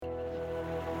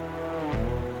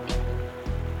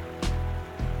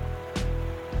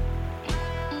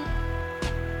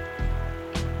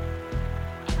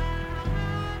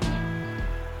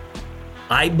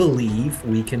I believe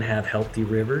we can have healthy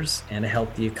rivers and a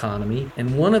healthy economy.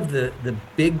 And one of the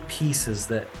big pieces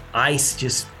that I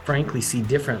just frankly see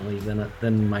differently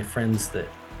than my friends that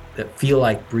feel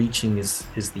like breaching is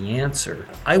the answer.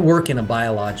 I work in a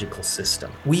biological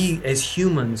system. We as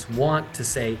humans want to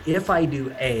say, if I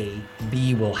do A,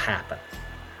 B will happen.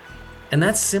 And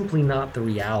that's simply not the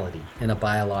reality in a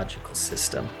biological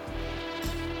system.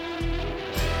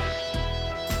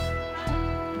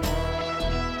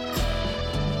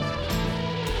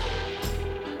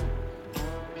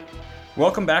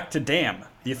 Welcome back to DAM,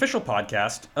 the official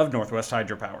podcast of Northwest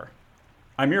Hydropower.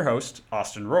 I'm your host,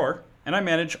 Austin Rohr, and I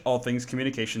manage all things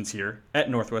communications here at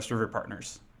Northwest River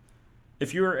Partners.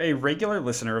 If you are a regular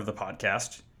listener of the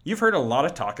podcast, you've heard a lot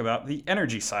of talk about the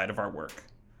energy side of our work.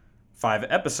 5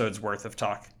 episodes worth of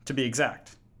talk, to be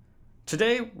exact.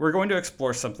 Today, we're going to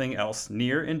explore something else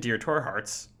near and dear to our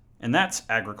hearts, and that's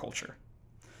agriculture.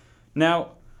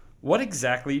 Now, what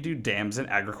exactly do dams and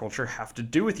agriculture have to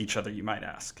do with each other, you might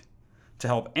ask? To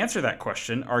help answer that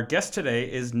question, our guest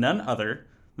today is none other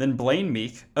than Blaine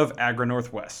Meek of Agri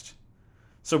Northwest.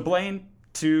 So, Blaine,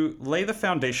 to lay the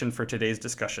foundation for today's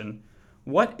discussion,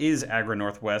 what is Agri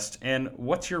Northwest and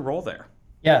what's your role there?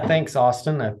 Yeah, thanks,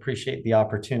 Austin. I appreciate the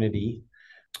opportunity.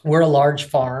 We're a large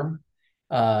farm.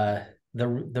 Uh, the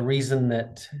reason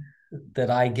that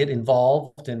I get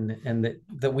involved and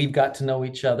that we've got to know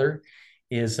each other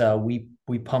is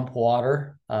we pump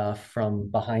water from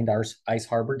behind our Ice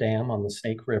Harbor Dam on the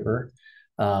Snake River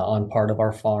on part of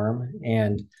our farm,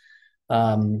 and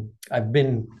I've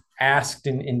been asked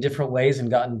in different ways and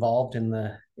got involved in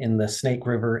the Snake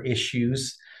River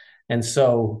issues. And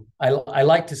so I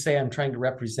like to say I'm trying to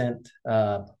represent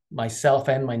myself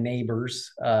and my neighbors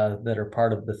that are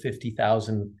part of the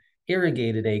 50,000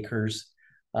 irrigated acres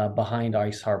behind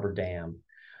Ice Harbor Dam.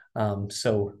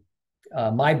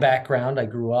 My background, I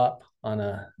grew up on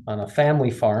a family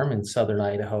farm in southern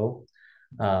Idaho.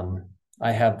 Um,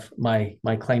 I have my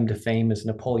claim to fame is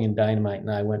Napoleon Dynamite,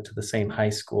 and I went to the same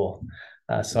high school.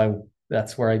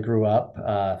 That's where I grew up,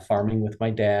 farming with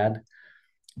my dad,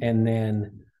 and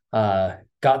then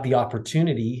got the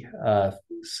opportunity.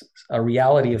 A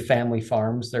reality of family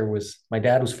farms. There was my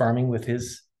dad was farming with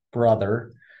his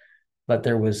brother, but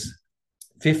there was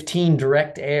 15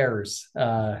 direct heirs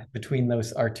between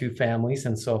those our two families,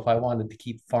 and so if I wanted to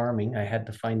keep farming, I had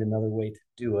to find another way to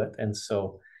do it. And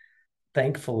so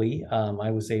thankfully,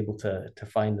 I was able to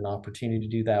find an opportunity to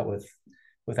do that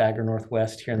with Agri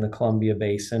Northwest here in the Columbia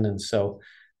Basin. And so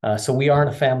we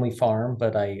aren't a family farm,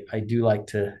 but I do like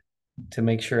to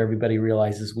make sure everybody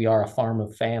realizes we are a farm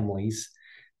of families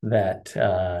that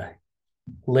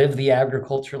live the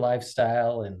agriculture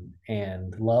lifestyle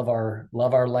and love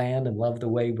our land and love the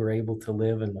way we're able to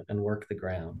live and work the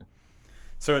ground.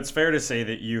 So, it's fair to say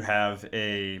that you have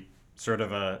a sort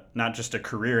of a not just a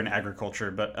career in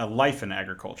agriculture, but a life in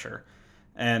agriculture.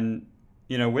 And,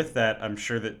 with that, I'm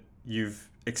sure that you've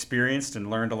experienced and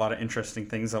learned a lot of interesting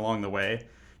things along the way.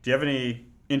 Do you have any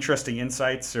interesting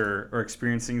insights or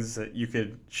experiences that you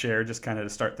could share just kind of to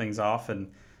start things off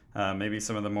and maybe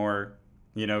some of the more,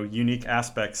 unique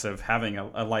aspects of having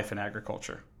a life in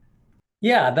agriculture?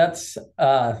 Yeah, that's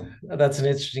an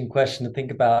interesting question to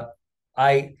think about.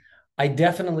 I I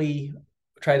definitely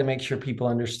try to make sure people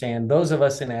understand those of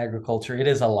us in agriculture, it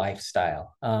is a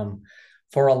lifestyle.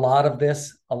 For a lot of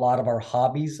this, a lot of our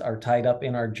hobbies are tied up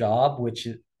in our job, which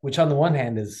on the one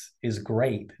hand is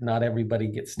great. Not everybody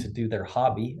gets to do their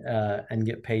hobby and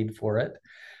get paid for it,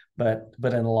 but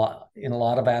in a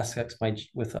lot of aspects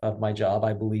of my job,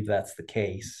 I believe that's the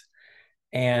case.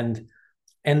 And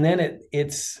and then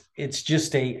it's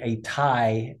just a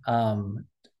tie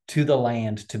to the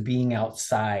land, to being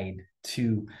outside,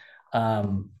 to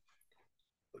um,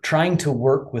 trying to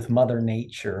work with Mother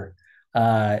Nature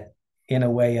uh, in a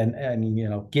way,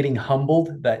 and getting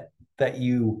humbled that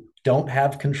you don't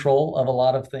have control of a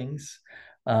lot of things,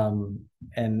 and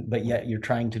but yet you're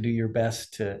trying to do your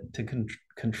best to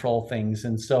control things.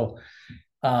 And so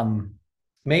um,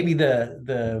 maybe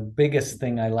the biggest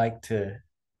thing I like to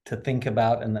think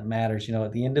about and that matters,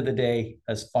 at the end of the day,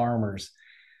 as farmers,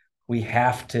 we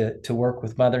have to work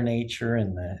with Mother Nature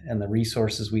and the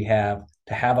resources we have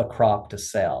to have a crop to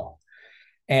sell.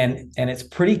 And it's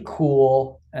pretty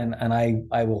cool, and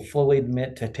I will fully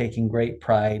admit to taking great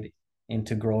pride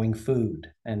into growing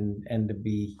food and to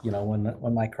be,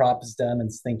 when my crop is done, and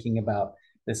thinking about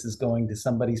this is going to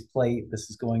somebody's plate, this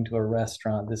is going to a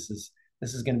restaurant, this is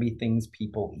going to be things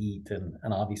people eat, and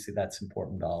obviously that's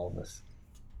important to all of us.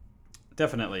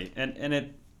 Definitely. And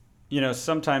it,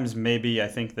 sometimes maybe I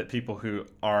think that people who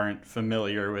aren't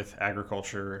familiar with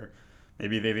agriculture, or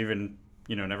maybe they've even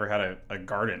never had a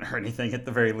garden or anything at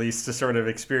the very least to sort of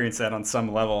experience that on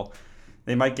some level,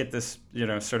 they might get this,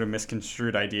 sort of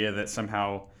misconstrued idea that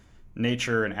somehow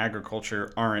nature and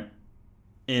agriculture aren't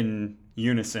in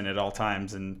unison at all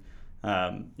times. And,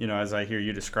 as I hear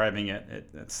you describing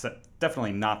it's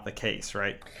definitely not the case,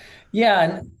 right?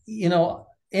 Yeah,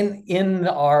 and in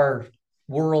our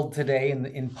world today,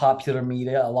 in popular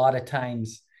media, a lot of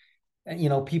times,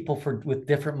 people for with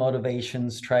different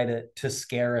motivations try to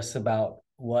scare us about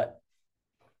what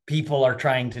people are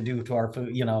trying to do to our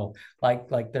food.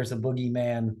 Like there's a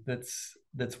boogeyman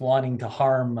that's wanting to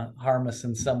harm us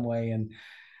in some way,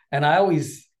 and I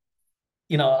always,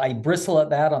 I bristle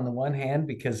at that on the one hand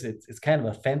because it's kind of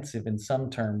offensive in some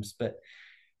terms, but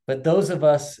those of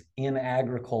us in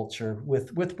agriculture,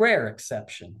 with rare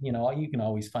exception, you can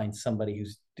always find somebody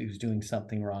who's doing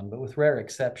something wrong, but with rare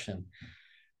exception,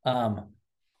 um,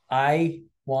 I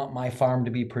want my farm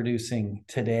to be producing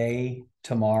today,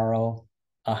 tomorrow,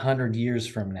 100 years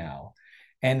from now.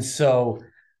 And so,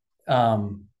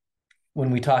 um,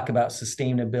 when we talk about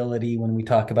sustainability, when we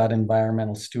talk about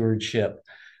environmental stewardship,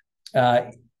 uh,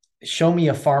 show me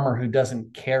a farmer who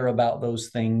doesn't care about those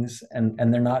things, and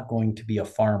they're not going to be a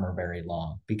farmer very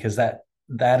long, because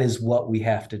that is what we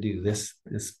have to do. This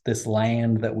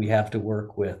land that we have to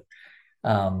work with,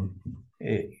 um,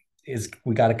 it is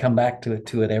we got to come back to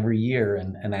it every year,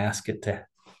 and ask it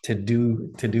to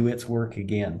do its work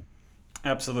again.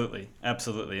 Absolutely,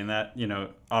 absolutely, and that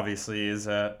obviously is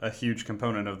a huge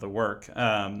component of the work.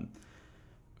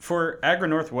 For Agri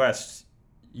Northwest,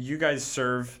 you guys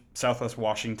serve Southwest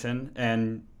Washington,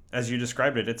 and as you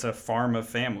described it, it's a farm of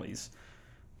families.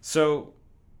 So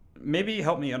maybe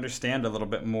help me understand a little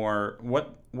bit more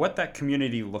what that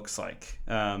community looks like.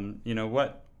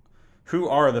 Who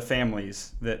are the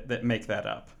families that make that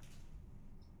up?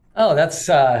 Oh, that's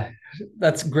a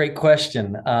great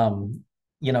question.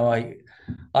 I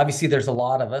obviously there's a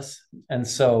lot of us, and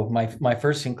so my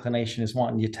first inclination is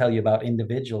wanting to tell you about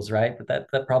individuals, right? But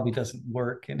that probably doesn't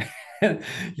work, and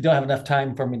you don't have enough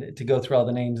time for me to go through all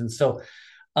the names. And so,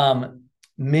 um,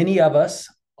 many of us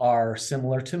are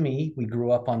similar to me. We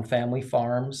grew up on family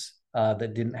farms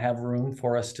that didn't have room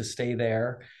for us to stay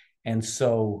there, and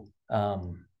so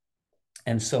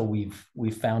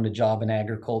we've found a job in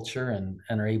agriculture, and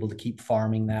are able to keep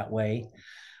farming that way.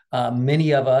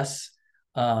 Many of us,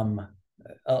 um,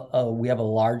 we have a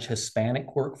large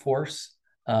Hispanic workforce.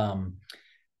 Um,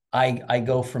 I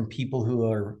go from people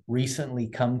who are recently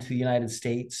come to the United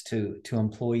States to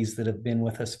employees that have been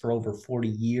with us for over 40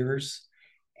 years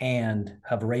and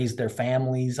have raised their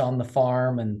families on the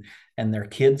farm, and their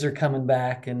kids are coming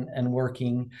back and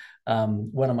working.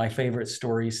 One of my favorite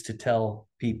stories to tell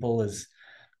people is,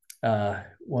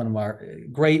 one of our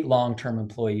great long-term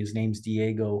employees, name's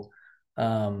Diego.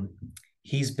 Um,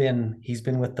 he's been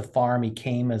with the farm. He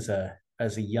came as a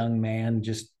young man,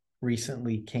 just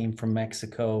recently came from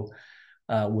Mexico.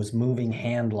 Was moving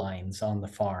hand lines on the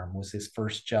farm, was his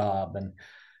first job,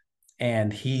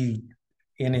 and he,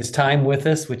 in his time with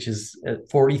us, which is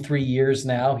 43 years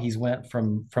now, he's went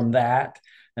from that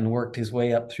and worked his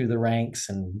way up through the ranks,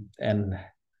 and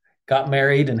got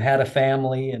married and had a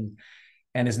family,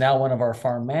 and is now one of our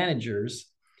farm managers.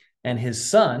 And his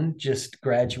son just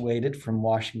graduated from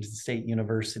Washington State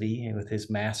University with his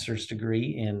master's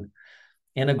degree in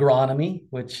agronomy,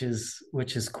 which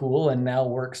is cool, and now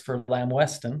works for Lamb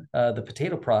Weston, the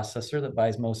potato processor that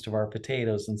buys most of our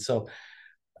potatoes. And so,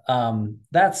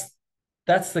 that's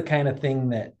the kind of thing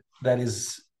that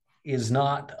is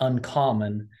not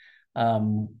uncommon,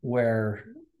 where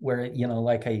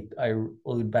like I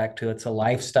allude back to, it's a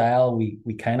lifestyle.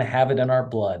 We kind of have it in our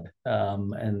blood,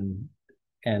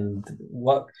 and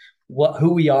what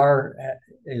who we are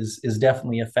is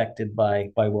definitely affected by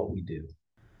what we do.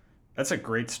 That's a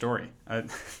great story.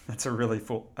 That's a really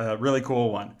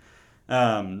cool one.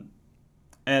 Um,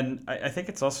 and I think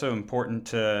it's also important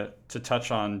to touch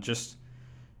on just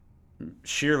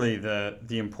sheerly the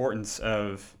importance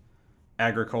of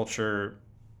agriculture,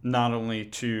 not only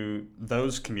to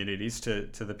those communities, to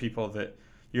the people that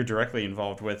you're directly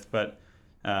involved with, but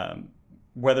um,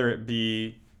 whether it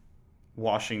be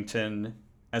Washington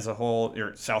as a whole,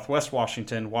 or Southwest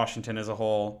Washington, Washington as a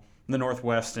whole, the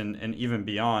Northwest, and even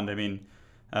beyond. I mean,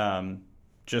 um,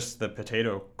 just the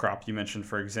potato crop you mentioned,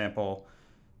 for example,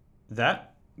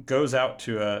 that goes out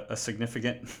to a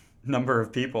significant number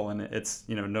of people, and it's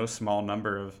no small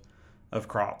number of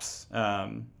crops.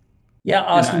 Yeah, And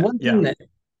Austin, yeah,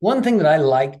 one thing that I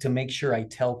like to make sure I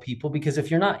tell people, because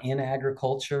if you're not in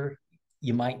agriculture,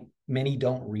 many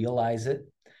don't realize it.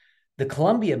 The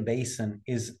Columbia Basin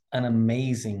is an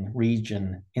amazing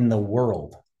region in the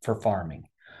world for farming.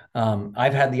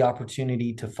 I've had the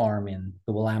opportunity to farm in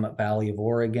the Willamette Valley of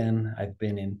Oregon. I've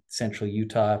been in central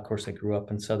Utah. Of course, I grew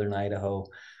up in southern Idaho.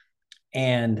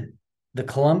 And the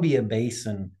Columbia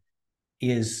Basin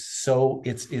is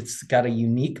it's got a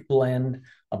unique blend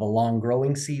of a long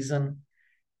growing season,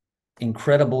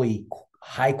 incredibly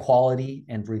high quality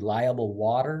and reliable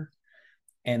water,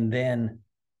 and then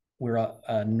we're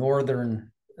a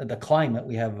northern the climate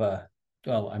we have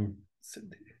well I'm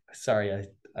sorry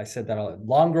I said that all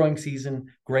long growing season,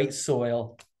 great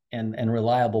soil and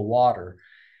reliable water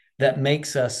that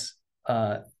makes us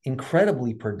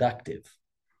incredibly productive.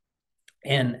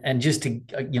 And just to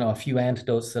a few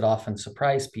anecdotes that often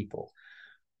surprise people,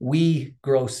 we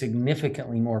grow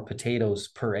significantly more potatoes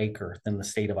per acre than the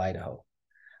state of Idaho.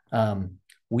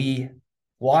 We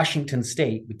Washington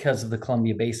State, because of the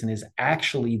Columbia Basin, is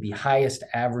actually the highest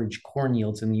average corn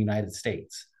yields in the United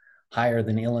States, higher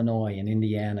than Illinois and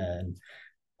Indiana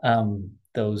and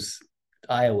those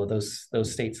Iowa,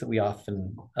 those states that we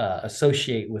often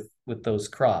associate with those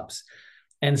crops.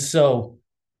 And so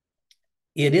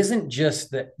it isn't just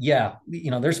that, yeah,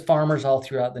 there's farmers all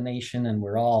throughout the nation, and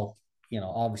we're all,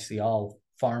 obviously all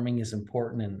farming is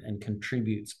important and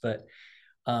contributes, but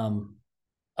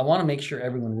I want to make sure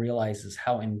everyone realizes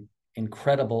how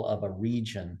incredible of a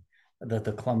region that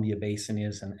the Columbia Basin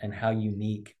is, and how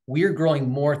unique. We're growing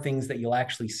more things that you'll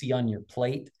actually see on your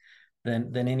plate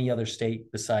than any other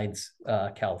state besides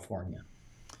California.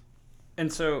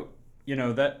 And so,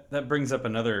 that brings up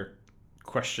another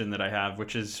question that I have,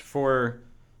 which is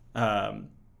um,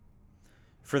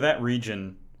 for that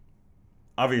region.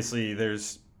 Obviously,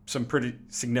 there's some pretty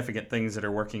significant things that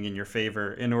are working in your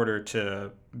favor in order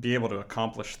to be able to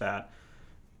accomplish that.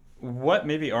 What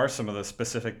maybe are some of the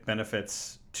specific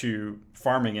benefits to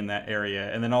farming in that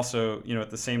area? And then also, at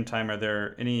the same time, are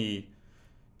there any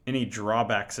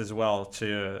drawbacks as well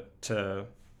to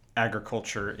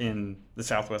agriculture in the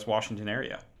Southwest Washington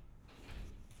area?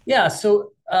 Yeah,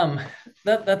 so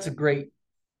that's a great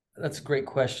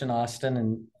question, Austin,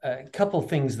 and a couple of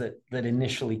things that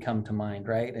initially come to mind,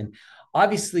 right? And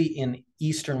obviously, in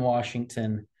Eastern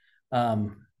Washington,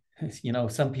 um,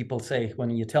 some people say when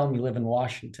you tell them you live in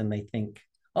Washington, they think,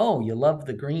 "Oh, you love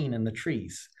the green and the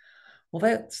trees." Well,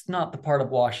 that's not the part of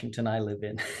Washington I live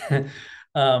in.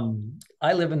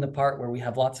 I live in the part where we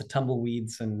have lots of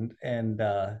tumbleweeds and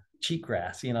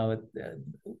cheatgrass.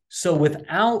 So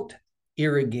without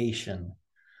irrigation,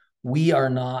 we are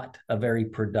not a very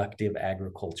productive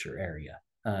agriculture area.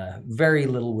 Very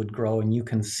little would grow, and you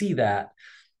can see that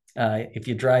if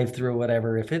you drive through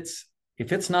whatever. If it's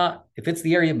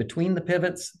the area between the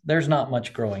pivots, there's not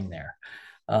much growing there.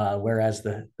 Whereas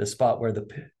the spot where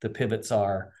the pivots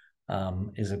are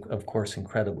is of course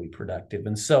incredibly productive.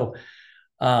 And so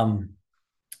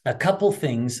a couple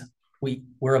things.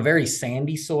 We're a very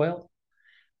sandy soil,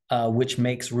 which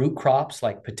makes root crops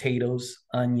like potatoes,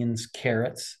 onions,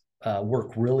 carrots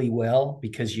work really well,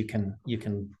 because you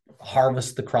can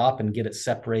harvest the crop and get it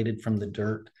separated from the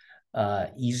dirt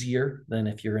easier than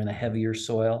if you're in a heavier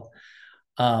soil.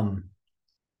 Um,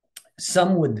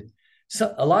 some would,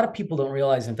 so a lot of people don't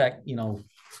realize. In fact,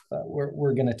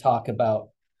 we're going to talk about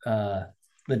uh,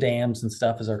 the dams and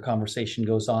stuff as our conversation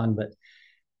goes on, but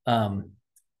um,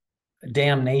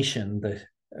 Dam Nation,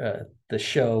 the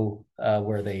show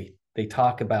where they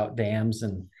talk about dams,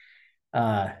 and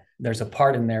there's a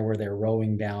part in there where they're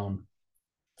rowing down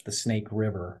the Snake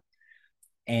River,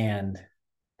 and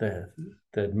the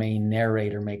the main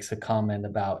narrator makes a comment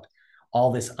about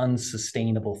all this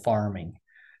unsustainable farming,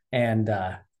 and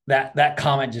that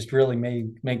comment just really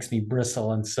makes me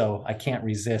bristle, and so I can't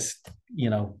resist,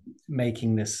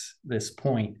 making this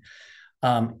point.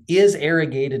 Is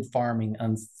irrigated farming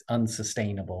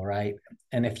unsustainable, right?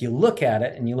 And if you look at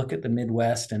it, and you look at the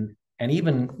Midwest, and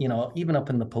even up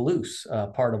in the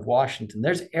Palouse part of Washington,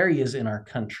 there's areas in our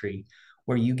country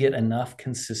where you get enough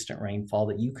consistent rainfall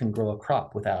that you can grow a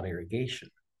crop without irrigation.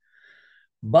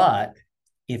 But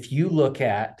if you look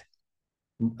at,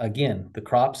 again, the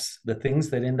crops, the things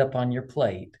that end up on your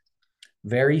plate,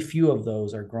 very few of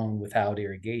those are grown without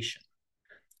irrigation.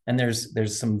 And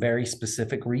there's some very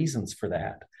specific reasons for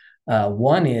that.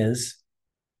 One is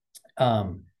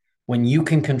when you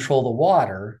can control the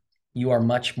water, you are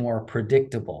much more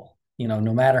predictable.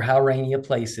 No matter how rainy a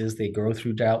place is, they grow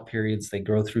through drought periods, they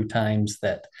grow through times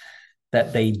that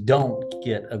they don't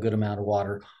get a good amount of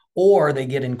water, or they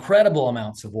get incredible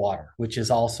amounts of water, which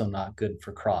is also not good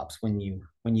for crops when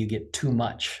you get too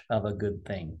much of a good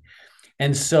thing.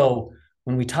 And so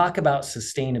when we talk about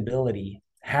sustainability,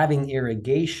 having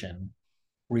irrigation,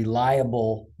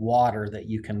 reliable water that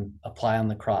you can apply on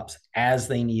the crops as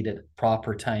they need it,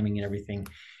 proper timing and everything,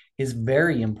 is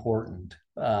very important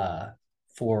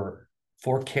for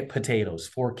potatoes,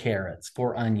 for carrots,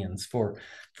 for onions, for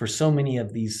so many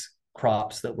of these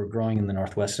crops that we're growing in the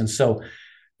Northwest. And so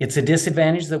it's a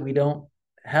disadvantage that we don't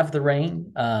have the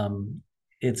rain.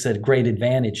 It's a great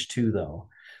advantage too, though.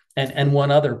 And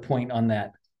one other point on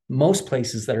that: most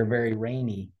places that are very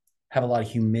rainy have a lot of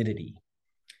humidity.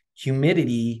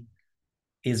 Humidity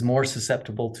is more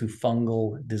susceptible to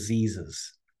fungal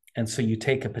diseases. And so you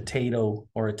take a potato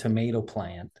or a tomato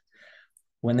plant,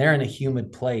 when they're in a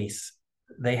humid place,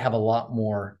 they have a lot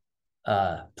more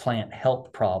plant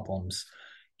health problems.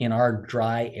 In our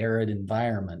dry, arid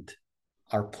environment,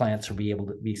 our plants will be able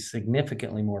to be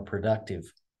significantly more productive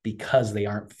because they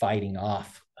aren't fighting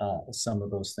off some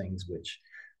of those things,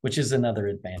 which is another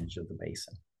advantage of the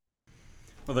basin.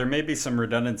 Well, there may be some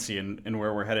redundancy in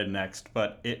where we're headed next,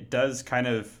 but it does kind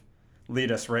of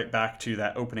lead us right back to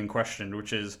that opening question,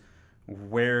 which is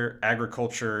where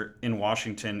agriculture in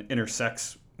Washington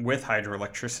intersects with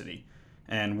hydroelectricity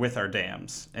and with our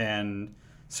dams. And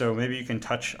so maybe you can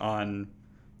touch on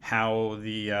how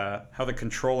the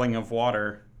controlling of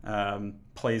water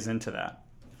plays into that.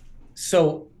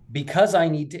 So because I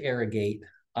need to irrigate,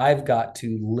 I've got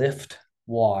to lift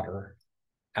water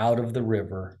out of the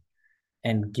river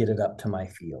and get it up to my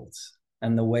fields.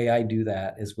 And the way I do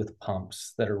that is with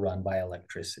pumps that are run by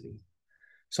electricity.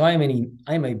 So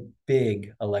I'm a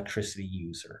big electricity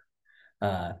user,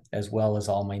 as well as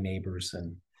all my neighbors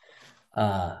and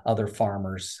other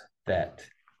farmers that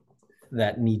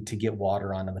need to get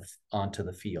water onto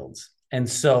the fields. And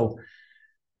so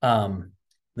the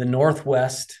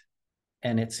Northwest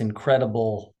and its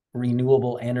incredible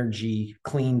renewable energy,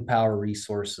 clean power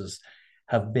resources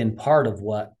have been part of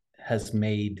what has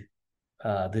made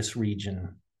this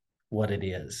region what it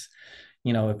is.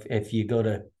 If you go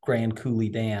to Grand Coulee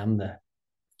Dam,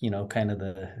 kind of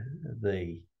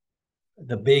the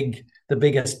the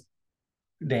biggest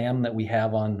dam that we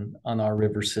have on our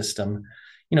river system,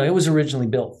 it was originally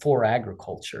built for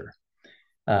agriculture.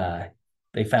 Uh,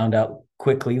 they found out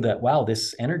quickly that, wow,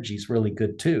 this energy is really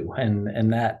good too,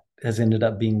 and that has ended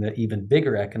up being the even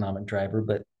bigger economic driver.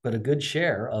 But a good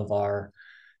share of our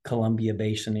Columbia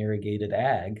Basin irrigated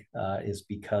ag is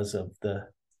because of the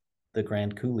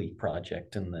Grand Coulee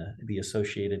project and the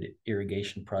associated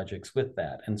irrigation projects with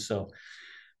that. And so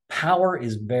power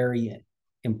is very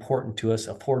important to us,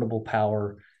 affordable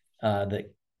power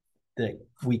that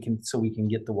we can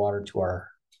get the water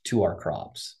to our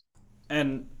crops.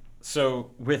 And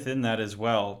so within that as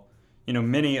well,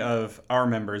 many of our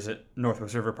members at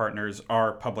Northwest River Partners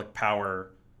are public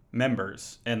power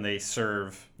members, and they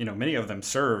serve, many of them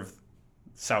serve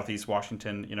Southeast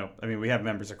Washington. I mean, we have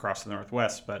members across the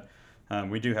Northwest, but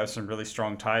we do have some really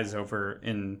strong ties over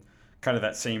in kind of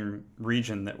that same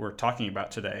region that we're talking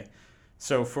about today.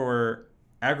 So for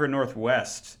Agri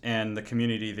Northwest and the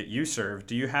community that you serve,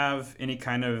 do you have any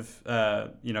kind of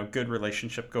good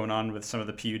relationship going on with some of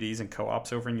the PUDs and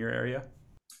co-ops over in your area?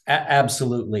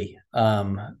 Absolutely.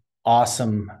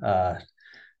 Awesome.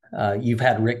 You've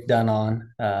had Rick Dunn on.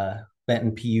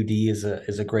 Benton PUD is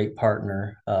a great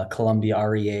partner. Columbia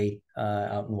REA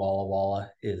out in Walla Walla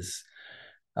is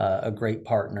a great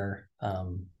partner.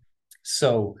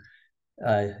 So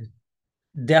uh,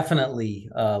 definitely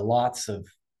lots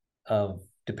of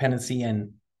dependency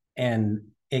and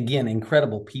again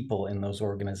incredible people in those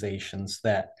organizations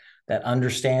that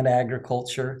understand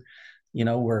agriculture.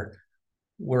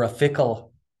 We're a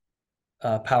fickle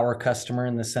power customer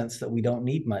in the sense that we don't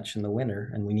need much in the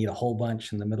winter and we need a whole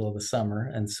bunch in the middle of the summer,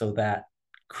 and so that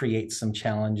creates some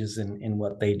challenges in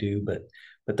what they do.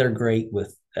 But they're great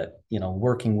with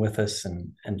working with us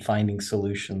and finding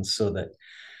solutions so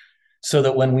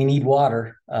that when we need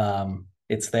water,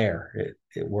 it's there.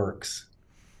 It works.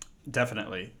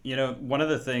 Definitely. One of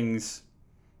the things,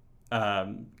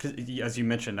 'cause as you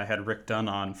mentioned, I had Rick Dunn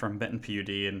on from Benton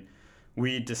PUD, and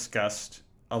we discussed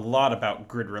a lot about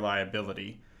grid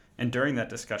reliability. And during that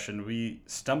discussion, we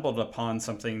stumbled upon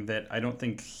something that I don't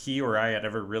think he or I had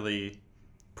ever really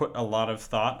put a lot of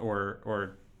thought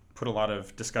or put a lot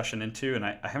of discussion into, and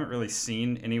I haven't really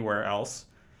seen anywhere else.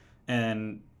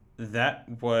 And that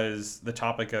was the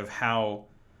topic of how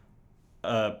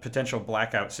a potential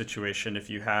blackout situation, if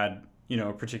you had,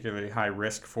 a particularly high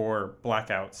risk for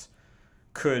blackouts,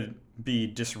 could be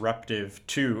disruptive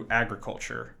to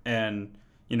agriculture. And,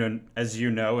 as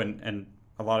and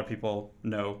a lot of people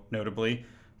know, notably,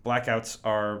 blackouts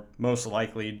are most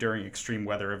likely during extreme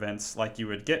weather events like you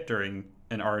would get during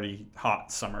an already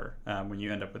hot summer when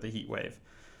you end up with a heat wave.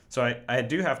 So I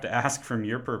do have to ask from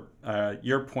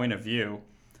your point of view,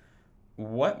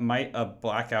 what might a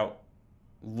blackout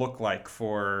look like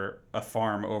for a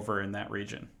farm over in that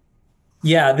region?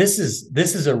 Yeah, this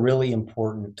is a really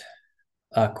important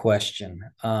question.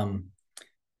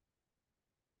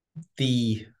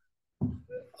 The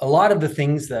A lot of the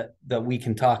things that we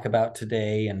can talk about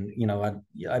today, and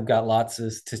I've got lots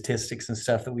of statistics and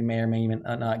stuff that we may or may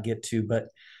not get to, but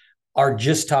are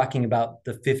just talking about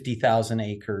the 50,000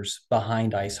 acres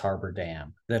behind Ice Harbor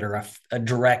Dam that are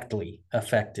directly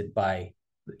affected by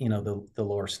the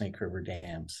lower Snake River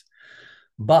dams.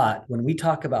 But when we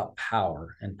talk about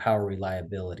power and power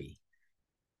reliability,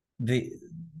 the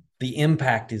the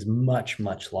impact is much,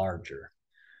 much larger.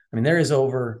 I mean, there's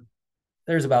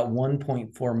about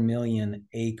 1.4 million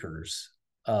acres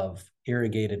of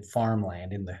irrigated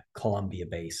farmland in the Columbia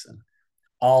Basin,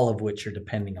 all of which are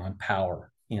depending on power,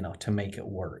 to make it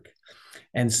work.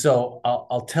 And so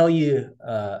I'll tell you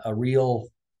a real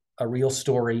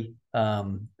story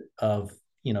of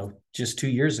just 2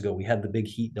 years ago we had the big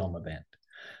heat dome event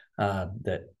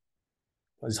that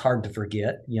was hard to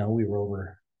forget. We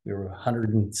were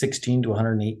 116 to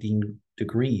 118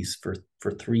 degrees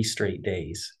for 3 straight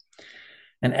days.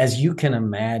 And as you can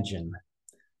imagine,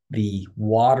 the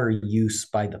water use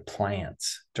by the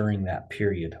plants during that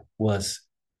period was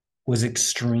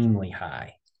extremely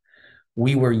high.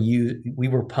 We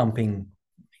were pumping,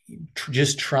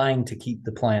 just trying to keep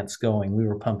the plants going. We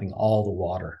were pumping all the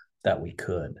water that we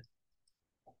could.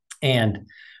 And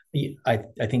I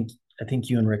think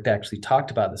you and Rick actually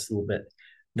talked about this a little bit.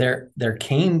 There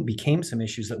became some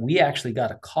issues that we actually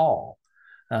got a call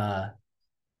uh,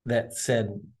 that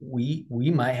said we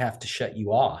might have to shut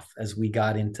you off as we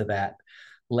got into that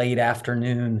late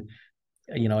afternoon.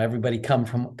 Everybody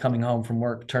coming home from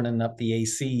work, turning up the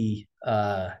AC,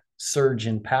 surge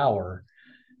in power.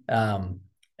 Um,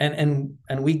 and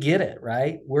we get it,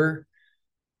 right? We're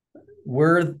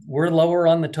lower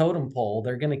on the totem pole.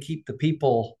 They're going to keep the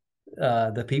people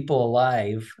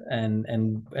alive,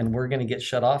 and we're going to get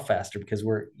shut off faster because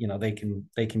they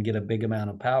can get a big amount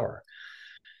of power.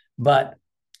 But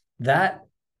that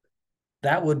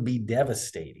that would be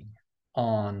devastating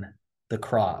on the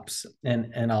crops.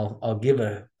 And I'll give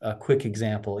a quick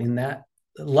example. In that,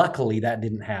 luckily that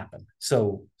didn't happen.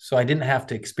 So I didn't have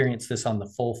to experience this on the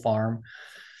full farm.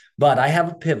 But I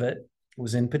have a pivot, it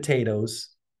was in potatoes,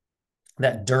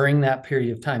 that during that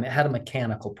period of time it had a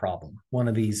mechanical problem. One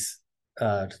of these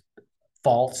uh,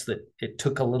 faults that it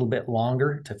took a little bit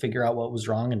longer to figure out what was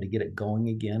wrong and to get it going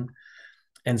again.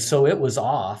 And so it was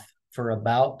off for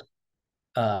about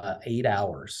 8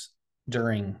 hours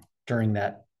during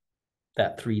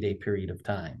that 3 day period of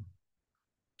time.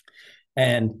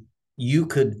 And you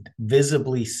could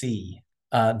visibly see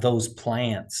those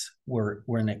plants were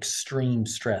in extreme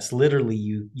stress. Literally,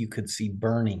 you could see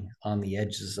burning on the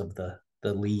edges of the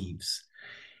leaves.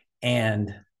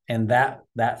 And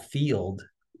that field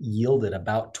yielded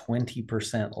about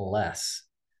 20% less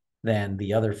than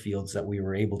the other fields that we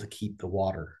were able to keep the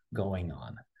water going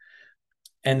on.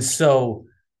 And so,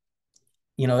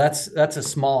 that's a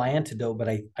small antidote, but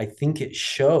I think it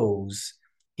shows,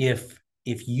 if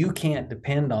you can't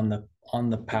depend on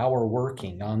the power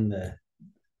working, on the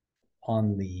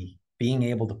being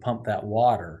able to pump that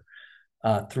water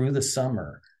through the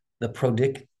summer, the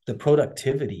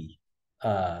productivity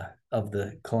of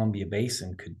the Columbia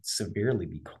Basin could severely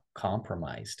be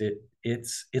compromised.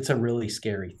 It's a really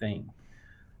scary thing.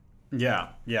 Yeah,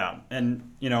 yeah,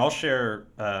 and I'll share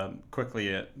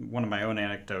quickly one of my own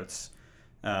anecdotes.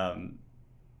 Um,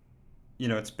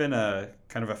 it's been a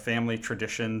kind of a family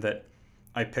tradition that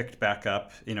I picked back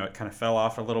up. It kind of fell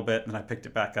off a little bit, and I picked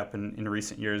it back up in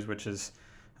recent years, which is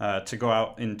to go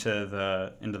out into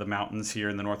the mountains here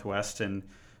in the Northwest and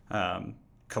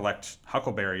collect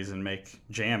huckleberries and make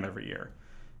jam every year.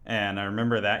 And I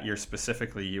remember that year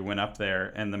specifically, you went up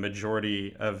there, and the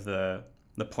majority of the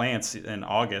plants in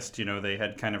August, they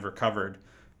had kind of recovered,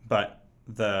 but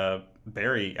the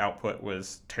berry output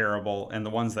was terrible, and the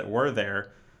ones that were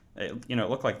there, it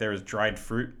looked like there was dried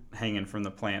fruit hanging from the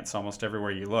plants almost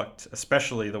everywhere you looked,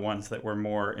 especially the ones that were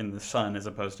more in the sun as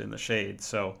opposed to in the shade.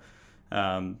 So,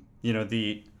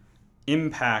 the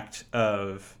impact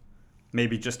of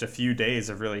maybe just a few days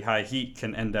of really high heat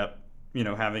can end up,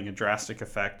 having a drastic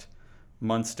effect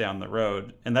months down the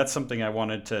road. And that's something I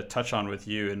wanted to touch on with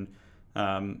you and,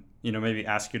 maybe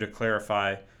ask you to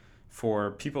clarify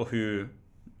for people who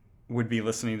would be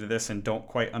listening to this and don't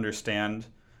quite understand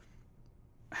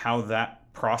how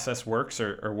that process works,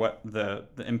 or what the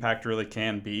impact really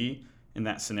can be in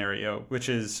that scenario, which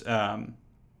is,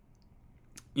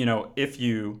 if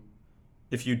you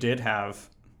did have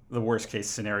the worst case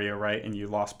scenario, right, and you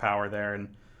lost power there,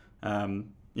 and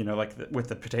like with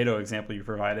the potato example you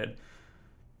provided,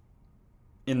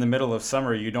 in the middle of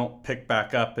summer, you don't pick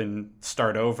back up and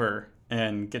start over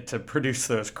and get to produce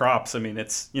those crops. I mean,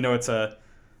 it's a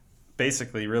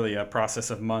basically really a process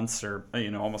of months or,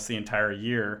 almost the entire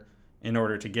year in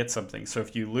order to get something. So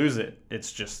if you lose it,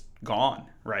 it's just gone,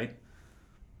 right?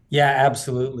 Yeah,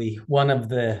 absolutely. One of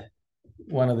the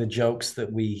jokes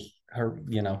that we are,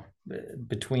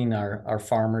 between our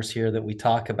farmers here that we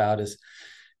talk about is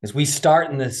we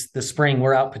start in the spring.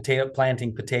 We're out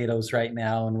planting potatoes right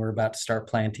now, and we're about to start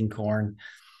planting corn.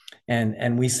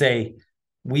 And we say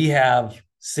we have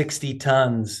 60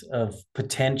 tons of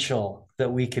potential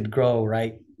that we could grow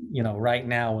right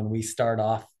now when we start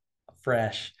off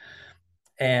fresh.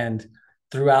 And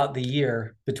throughout the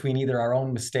year, between either our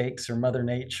own mistakes or Mother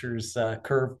Nature's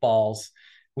curveballs,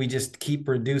 we just keep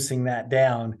reducing that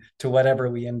down to whatever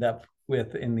we end up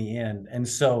with in the end. And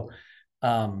so,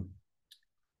 um,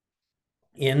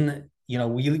 in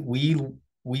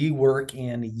we work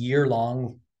in year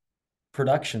long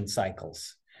production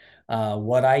cycles.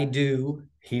 What I do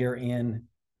here in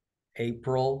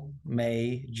April,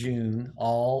 May, June,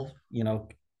 all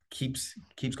keeps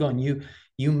going.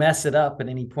 You mess it up at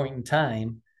any point in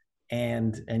time,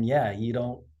 and yeah, you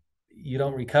don't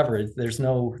recover. There's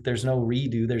no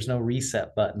redo. There's no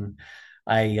reset button.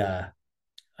 I uh,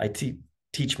 I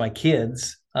teach my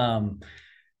kids.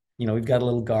 We've got a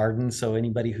little garden, so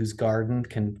anybody who's gardened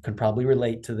can probably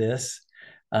relate to this.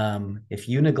 If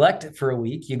you neglect it for a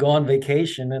week, you go on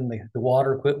vacation and the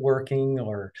water quit working,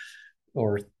 or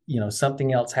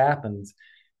something else happens,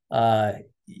 uh,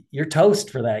 you're toast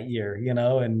for that year,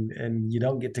 and you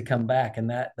don't get to come back.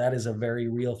 And that is a very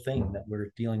real thing that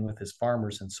we're dealing with as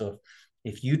farmers. And so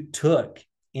if you took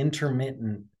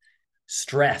intermittent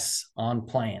stress on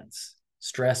plants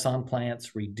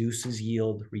reduces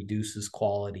yield, reduces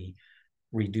quality,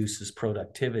 reduces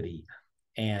productivity.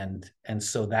 And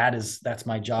so that's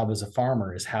my job as a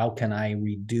farmer, is how can I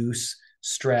reduce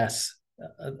stress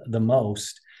the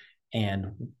most.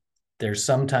 And there's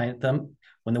sometimes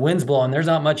when the wind's blowing, there's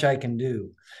not much I can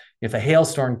do. If a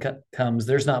hailstorm comes,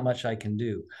 there's not much I can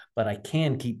do, but I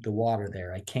can keep the water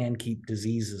there. I can keep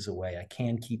diseases away. I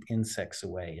can keep insects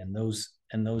away, and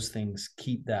those things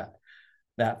keep that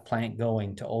plant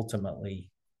going to ultimately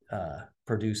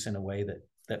produce in a way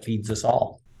that feeds us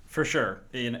all. For sure.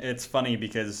 And it's funny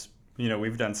because,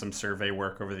 we've done some survey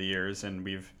work over the years and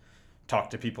we've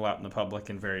talked to people out in the public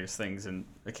and various things. And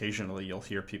occasionally you'll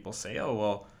hear people say, oh,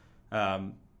 well,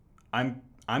 um,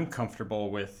 I'm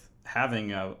comfortable with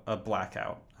having a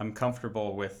blackout. I'm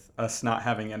comfortable with us not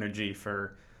having energy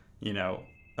for, you know,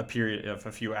 a period of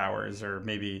a few hours or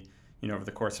maybe, over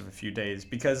the course of a few days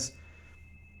because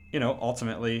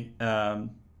ultimately,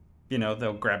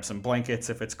 they'll grab some blankets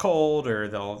if it's cold, or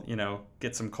they'll,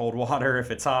 get some cold water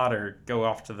if it's hot, or go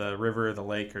off to the river or the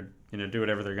lake, or, do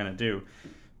whatever they're going to do.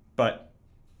 But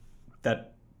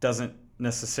that doesn't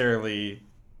necessarily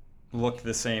look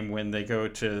the same when they go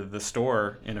to the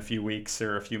store in a few weeks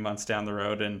or a few months down the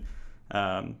road, and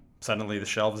suddenly the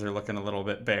shelves are looking a little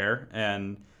bit bare.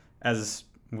 And as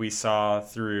we saw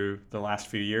through the last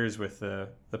few years with the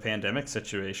pandemic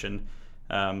situation,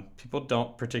 people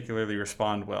don't particularly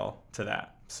respond well to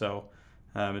that. So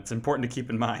it's important to keep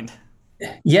in mind.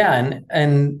 Yeah,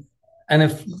 and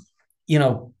if you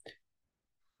know,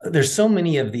 there's so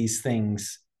many of these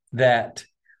things that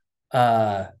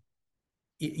uh,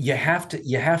 you have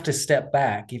to step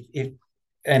back. If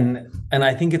and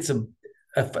I think it's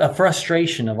a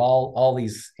frustration of all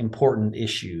these important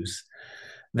issues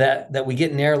that we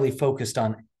get narrowly focused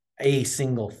on a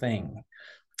single thing,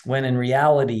 when in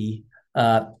reality,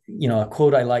 a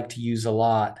quote I like to use a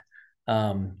lot.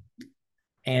 Um,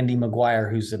 Andy McGuire,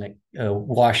 who's a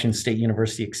Washington State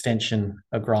University Extension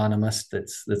agronomist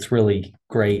that's really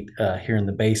great here in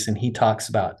the basin. He talks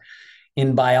about,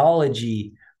 in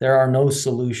biology there are no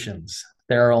solutions,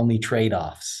 there are only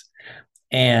trade-offs.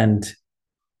 And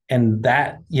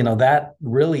that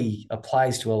really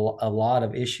applies to a lot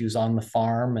of issues on the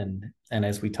farm, and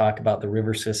as we talk about the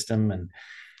river system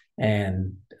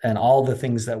and all the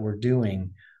things that we're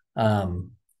doing,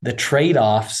 the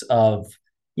trade-offs of,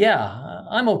 yeah,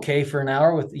 I'm okay for an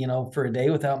hour for a day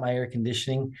without my air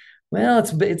conditioning. Well,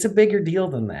 it's a bigger deal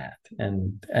than that.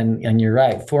 And you're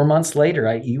right, 4 months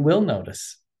later, you will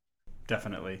notice.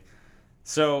 Definitely.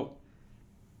 So,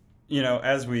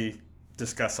 as we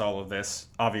discuss all of this,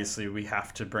 obviously we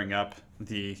have to bring up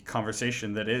the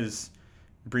conversation that is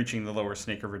breaching the lower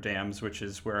Snake River dams, which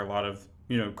is where a lot of,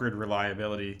 grid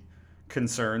reliability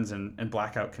concerns and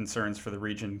blackout concerns for the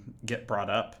region get brought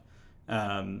up.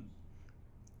 Um,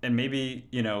 and maybe,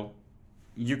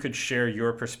 you could share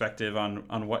your perspective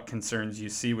on what concerns you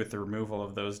see with the removal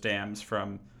of those dams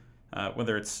from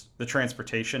whether it's the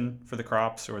transportation for the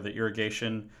crops or the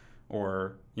irrigation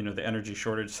or the energy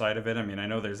shortage side of it. I mean, I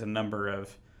know there's a number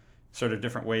of sort of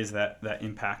different ways that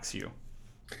impacts you.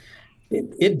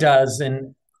 It does,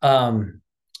 and the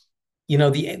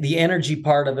energy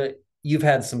part of it. You've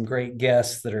had some great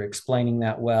guests that are explaining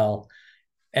that well,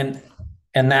 and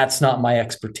that's not my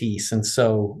expertise, and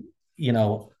so you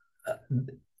know,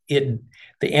 it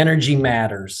the energy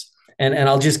matters, and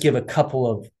I'll just give a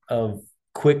couple of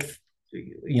quick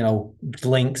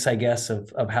links, I guess,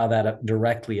 of how that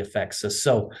directly affects us.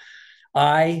 So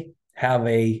I have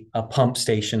a pump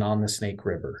station on the Snake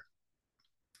River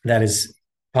that is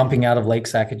pumping out of Lake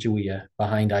Sacagawea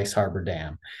behind Ice Harbor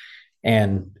Dam,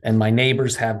 and my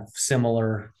neighbors have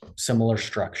similar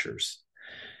structures.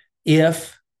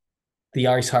 If the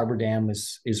Ice Harbor Dam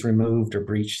is removed or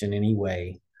breached in any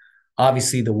way,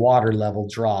 obviously the water level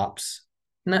drops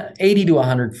 80 to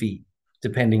 100 feet,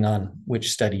 depending on which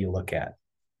study you look at.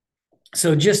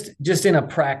 So just in a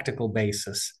practical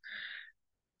basis,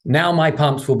 now my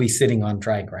pumps will be sitting on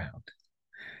dry ground,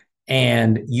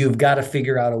 and you've got to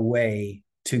figure out a way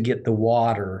to get the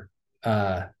water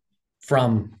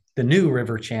from the new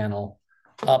river channel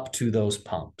up to those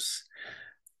pumps.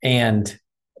 And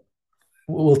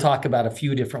we'll talk about a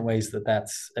few different ways that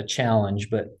that's a challenge,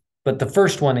 but the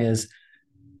first one is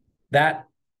that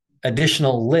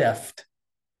additional lift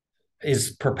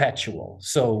is perpetual.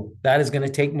 So that is going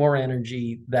to take more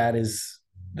energy. That is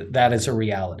a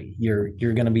reality. You're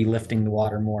going to be lifting the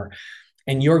water more,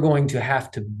 and you're going to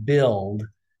have to build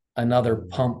another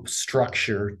pump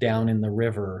structure down in the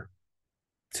river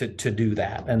to do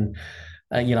that. And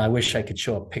I wish I could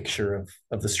show a picture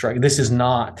of the structure. This is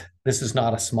not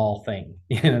a small thing.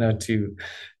 To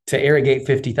irrigate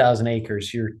 50,000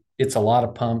 acres, it's a lot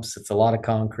of pumps, it's a lot of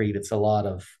concrete, it's a lot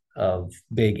of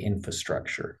big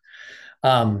infrastructure.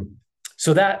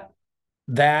 So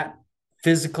that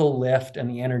physical lift and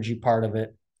the energy part of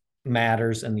it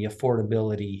matters, and the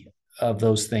affordability of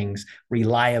those things,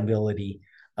 reliability,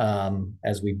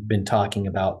 as we've been talking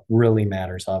about, really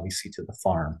matters, obviously, to the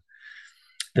farm.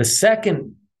 The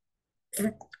second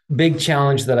big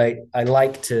challenge that I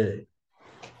like to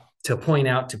point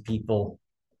out to people,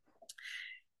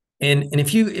 and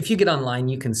if you get online,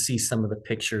 you can see some of the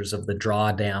pictures of the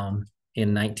drawdown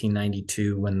in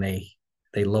 1992 when they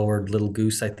lowered Little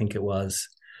Goose, I think it was,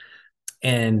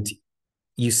 and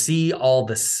you see all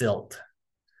the silt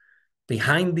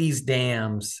behind these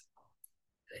dams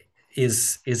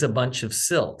is a bunch of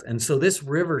silt. And so this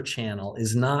river channel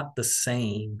is not the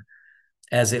same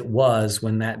as it was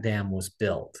when that dam was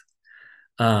built.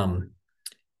 And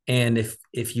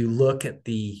if you look at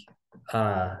the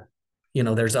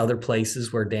there's other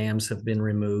places where dams have been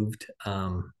removed.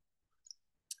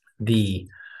 The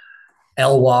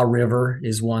Elwha River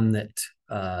is one that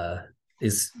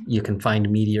you can find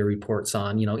media reports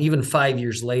on. Even 5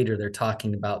 years later, they're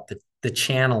talking about the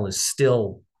channel is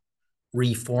still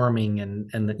reforming, and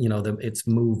it's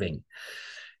moving.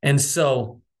 And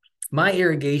so my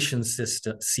irrigation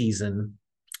season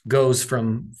goes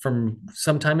from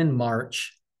sometime in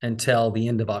March until the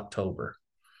end of October.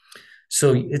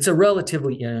 So it's a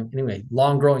relatively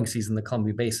long growing season, the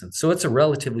Columbia Basin. So it's a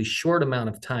relatively short amount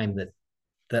of time that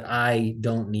I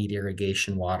don't need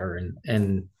irrigation water,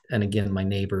 and again, my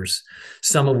neighbors,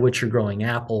 some of which are growing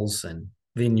apples and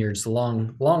vineyards,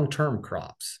 long-term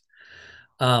crops.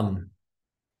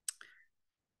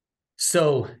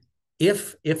 So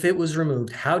if it was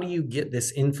removed, how do you get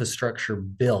this infrastructure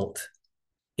built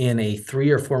in a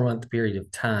 3 or 4 month period of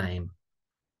time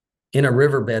in a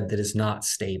riverbed that is not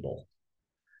stable?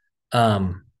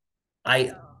 I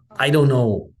don't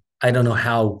know. I don't know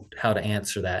how to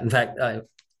answer that. In fact,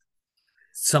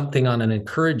 something on an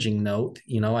encouraging note,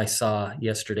 I saw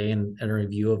yesterday in a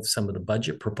review of some of the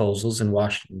budget proposals in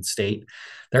Washington State,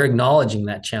 they're acknowledging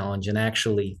that challenge and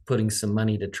actually putting some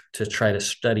money to try to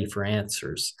study for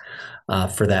answers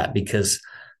for that, because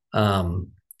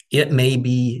it may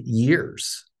be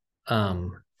years,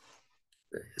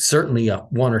 certainly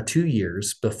 1 or 2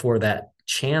 years before that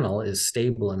channel is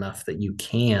stable enough that you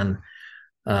can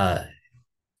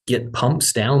get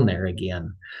pumps down there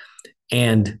again.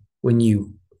 And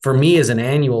for me as an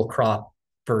annual crop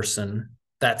person,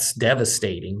 that's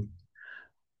devastating.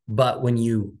 But when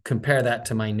you compare that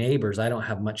to my neighbors, I don't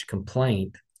have much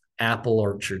complaint. Apple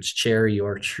orchards, cherry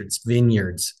orchards,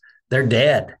 vineyards, they're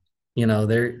dead.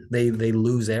 They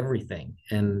lose everything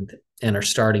and are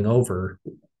starting over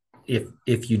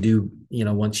if you do,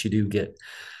 once you do get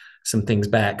some things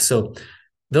back. So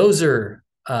those are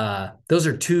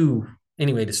two,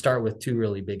 anyway, to start with, two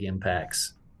really big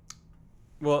impacts.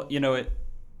 Well,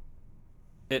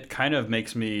 it kind of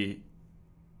makes me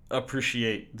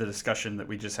appreciate the discussion that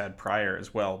we just had prior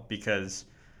as well, because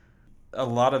a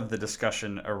lot of the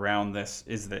discussion around this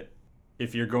is that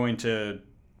if you're going to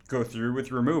go through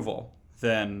with removal,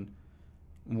 then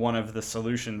one of the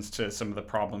solutions to some of the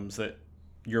problems that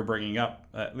you're bringing up,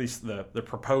 at least the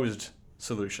proposed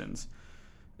solutions,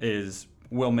 is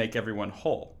we'll make everyone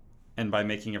whole. And by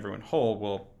making everyone whole,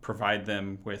 we'll provide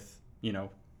them with,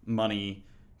 money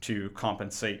to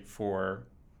compensate for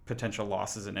potential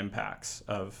losses and impacts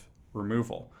of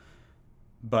removal.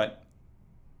 But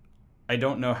I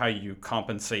don't know how you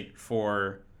compensate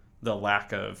for the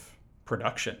lack of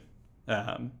production,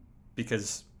 um,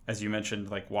 because, as you mentioned,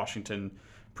 like Washington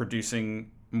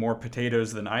producing more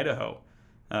potatoes than Idaho.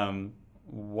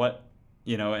 What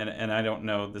and I don't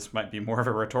know. This might be more of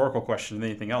a rhetorical question than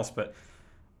anything else, but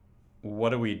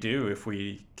what do we do if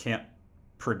we can't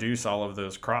produce all of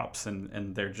those crops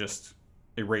and they're just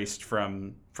erased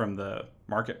from the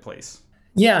marketplace?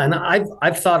 Yeah, and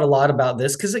I've thought a lot about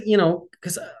this because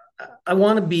I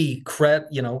want to be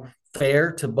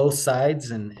fair to both sides,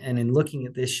 and in looking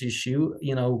at this issue,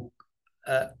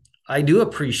 uh, I do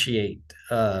appreciate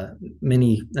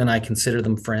many, and I consider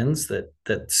them friends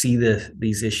that see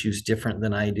these issues different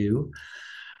than I do.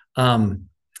 Um,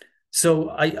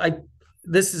 so I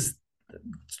this is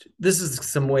this is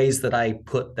some ways that I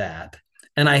put that,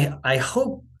 and I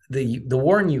hope the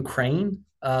war in Ukraine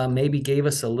maybe gave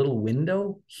us a little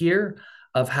window here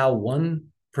of how one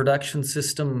production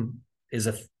system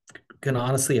can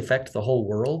honestly affect the whole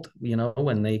world.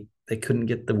 When they couldn't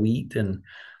get the wheat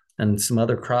and some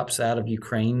other crops out of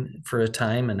Ukraine for a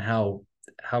time, and how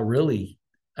really,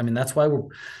 I mean, that's why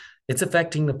it's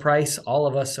affecting the price all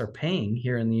of us are paying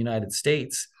here in the United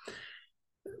States.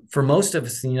 For most of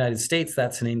us in the United States,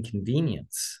 that's an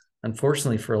inconvenience.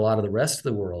 Unfortunately, for a lot of the rest of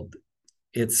the world,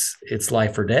 it's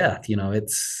life or death.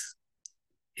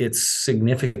 It's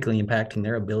significantly impacting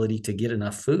their ability to get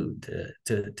enough food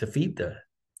to feed the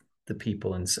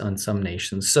people in some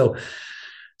nations. So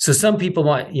some people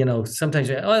might, sometimes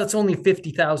say, oh, it's only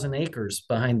 50,000 acres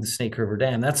behind the Snake River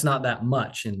Dam. That's not that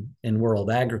much in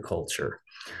world agriculture.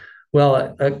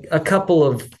 Well, a couple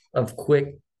of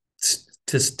quick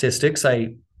statistics.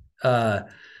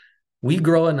 We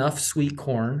grow enough sweet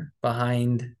corn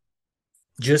behind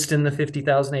just in the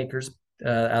 50,000 acres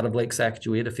out of Lake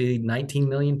Sacagawea to feed 19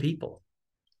 million people.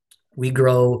 We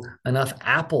grow enough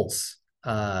apples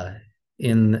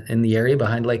in the area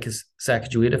behind Lake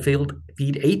Sacagawea to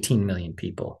feed 18 million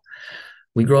people.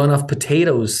 We grow enough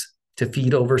potatoes to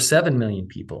feed over 7 million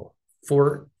people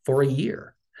for a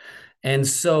year. And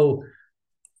so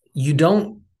you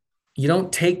don't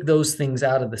take those things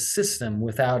out of the system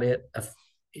without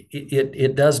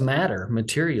it does matter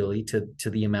materially to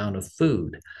the amount of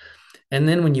food. And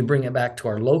then when you bring it back to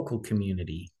our local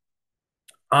community,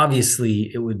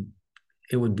 obviously it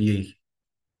would be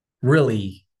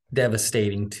really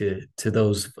devastating to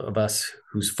those of us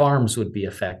whose farms would be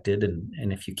affected,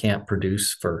 and if you can't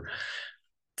produce for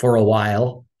a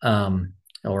while,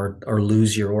 or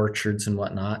lose your orchards and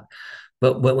whatnot.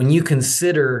 But when you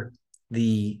consider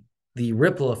the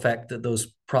ripple effect that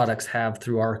those products have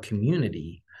through our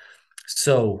community,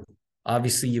 so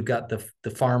obviously you've got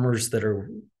the farmers that are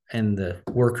and the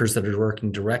workers that are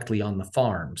working directly on the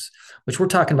farms, which we're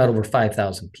talking about over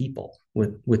 5,000 people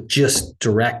with just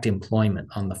direct employment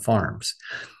on the farms.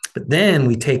 But then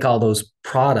we take all those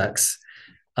products.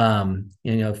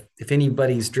 If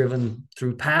anybody's driven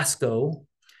through Pasco,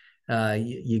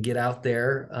 you get out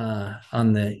there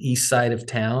on the east side of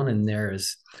town, and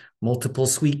there's multiple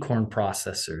sweet corn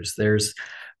processors. There's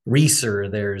Reeser,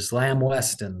 there's Lamb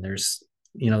Weston, there's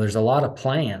a lot of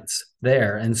plants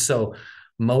there. And so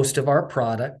most of our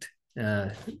product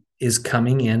is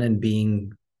coming in and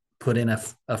being put in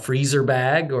a freezer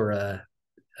bag, or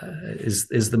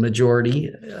is the majority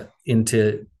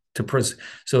into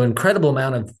so incredible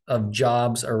amount of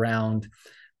jobs around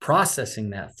processing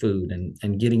that food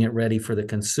and getting it ready for the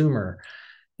consumer.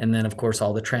 And then of course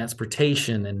all the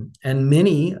transportation, and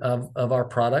many of our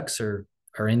products are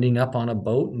ending up on a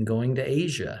boat and going to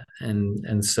Asia.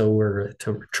 And so we're a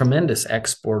tremendous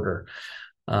exporter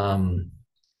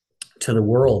to the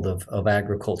world of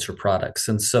agriculture products.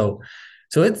 And so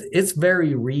it's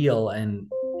very real, and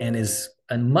is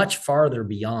and much farther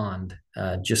beyond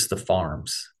just the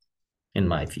farms, in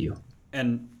my view.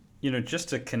 And just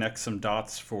to connect some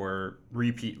dots for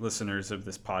repeat listeners of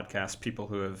this podcast, people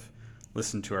who have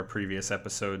listened to our previous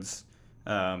episodes,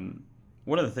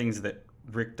 one of the things that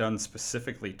Rick Dunn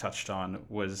specifically touched on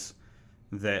was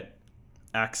that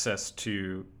access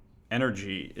to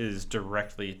energy is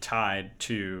directly tied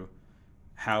to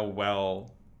how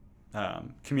well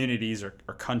communities or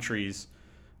countries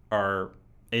are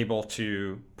able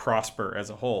to prosper as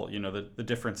a whole. The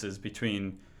differences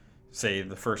between, say,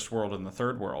 the first world and the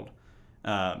third world.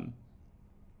 Um,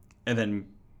 and then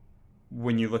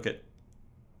when you look at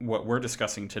what we're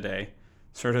discussing today,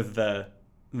 sort of the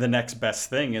next best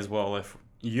thing is, well, if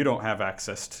you don't have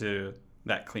access to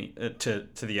that clean to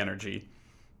the energy,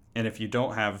 and if you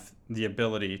don't have the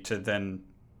ability to then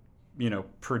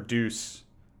produce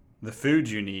the food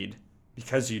you need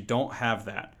because you don't have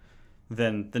that,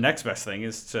 then the next best thing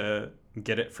is to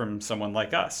get it from someone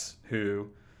like us who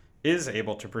is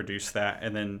able to produce that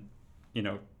and then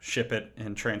ship it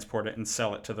and transport it and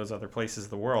sell it to those other places of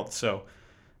the world. So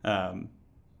um,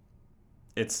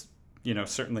 it's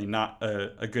certainly not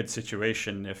a good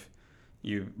situation if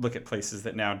you look at places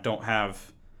that now don't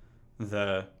have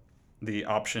the the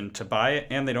option to buy it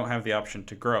and they don't have the option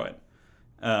to grow it.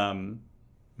 Um,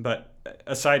 but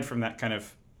aside from that kind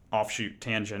of offshoot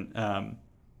tangent,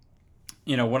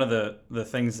 one of the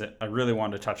things that I really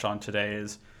wanted to touch on today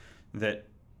is that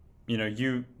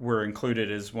you were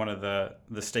included as one of the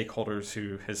stakeholders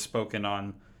who has spoken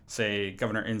on, say,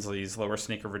 Governor Inslee's Lower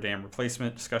Snake River Dam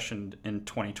replacement discussion in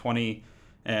 2020.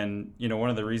 And one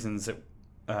of the reasons that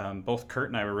both Kurt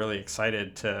and I were really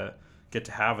excited to get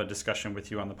to have a discussion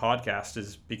with you on the podcast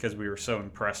is because we were so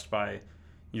impressed by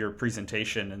your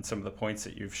presentation and some of the points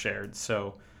that you've shared.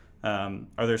 So, are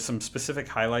there some specific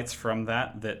highlights from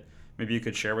that maybe you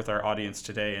could share with our audience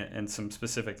today, and some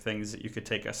specific things that you could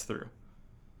take us through?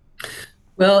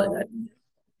 Well,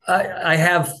 I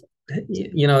have,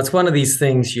 it's one of these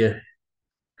things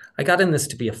I got in this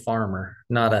to be a farmer,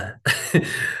 not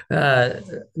uh,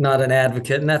 not an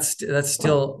advocate, and that's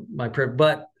still my prayer.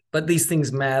 But these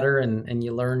things matter, and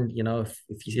you learn.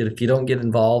 If you don't get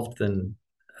involved, then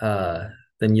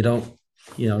you don't.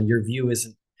 Your view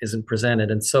isn't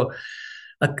presented, and so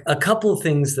a couple of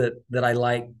things that I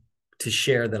like to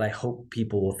share that I hope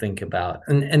people will think about.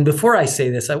 And before I say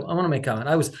this, I want to make a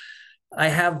comment. I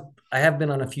have I have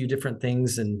been on a few different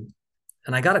things, and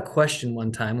I got a question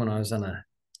one time when I was on a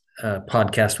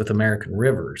podcast with American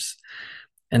Rivers,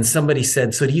 and somebody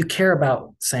said, "So do you care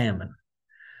about salmon?"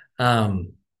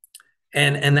 Um,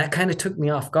 and that kind of took me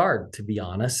off guard, to be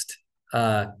honest.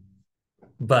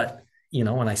 But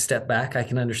when I step back, I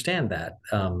can understand that.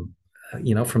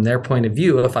 From their point of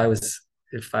view, if I was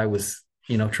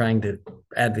trying to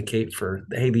advocate for,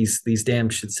 hey, these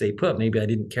dams should stay put, maybe I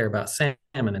didn't care about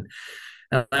salmon,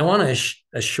 and I want to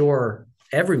assure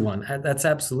everyone that's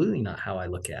absolutely not how I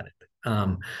look at it.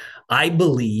 I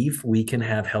believe we can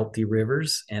have healthy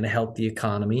rivers and a healthy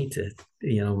economy.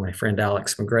 My friend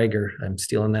Alex McGregor, I'm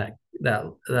stealing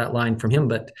that line from him,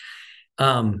 but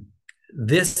um,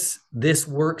 this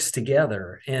works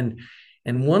together. And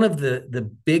one of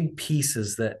the big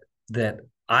pieces that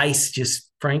I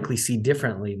just frankly see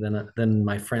differently than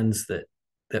my friends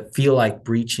that feel like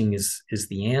breaching is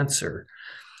the answer.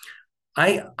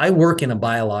 I work in a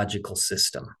biological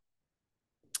system.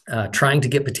 Trying to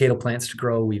get potato plants to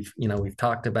grow. We've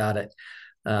talked about it.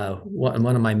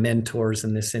 One of my mentors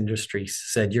in this industry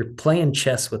said, "You're playing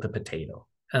chess with a potato."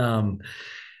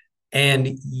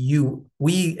 And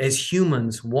we as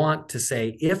humans want to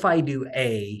say, if I do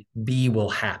A, B will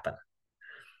happen.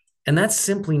 And that's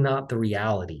simply not the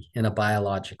reality in a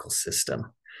biological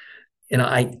system.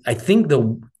 I think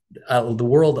the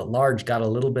world at large got a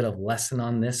little bit of lesson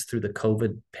on this through the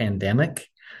COVID pandemic.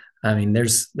 I mean,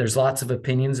 there's lots of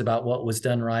opinions about what was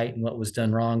done right and what was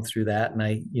done wrong through that, and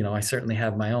I certainly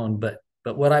have my own. But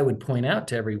what I would point out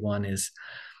to everyone is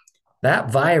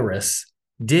that virus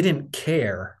didn't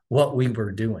care what we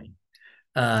were doing.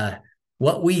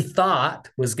 What we thought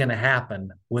was going to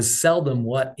happen was seldom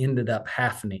what ended up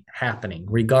happening,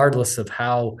 regardless of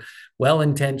how well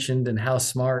intentioned and how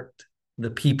smart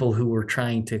the people who were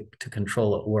trying to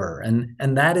control it were.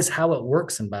 And that is how it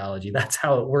works in biology. That's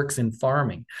how it works in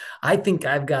farming. I think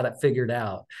I've got it figured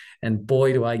out. And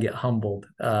boy, do I get humbled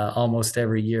almost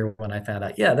every year when I found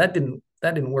out, yeah, that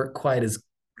didn't work quite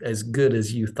as good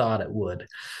as you thought it would.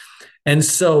 And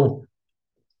so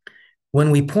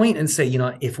when we point and say,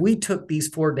 if we took these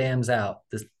 4 dams out,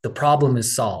 the problem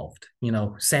is solved,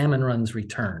 salmon runs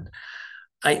returned.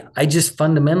 I just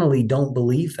fundamentally don't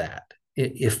believe that.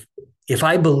 If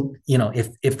I believe,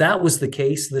 if that was the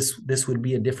case, this would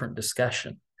be a different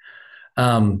discussion.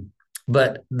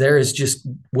 But there is just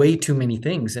way too many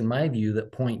things, in my view,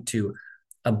 that point to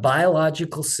a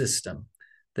biological system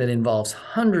that involves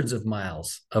hundreds of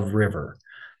miles of river,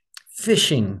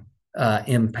 fishing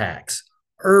impacts,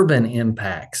 urban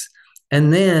impacts,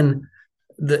 and then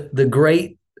the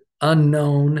great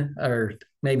unknown, or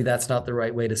maybe that's not the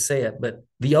right way to say it, but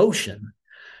the ocean.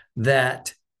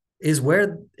 that is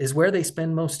where they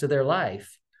spend most of their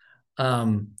life.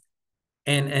 Um,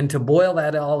 and to boil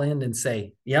that all in and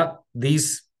say, yep,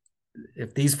 these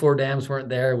if these four dams weren't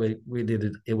there, we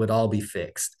did it would all be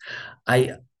fixed.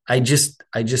 I I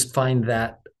just find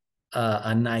that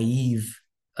a naive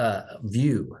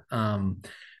view,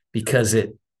 because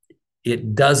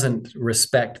it doesn't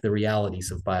respect the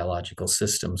realities of biological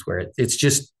systems, where it's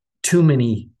just too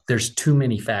many. There's too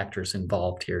many factors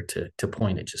involved here to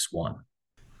point at just one.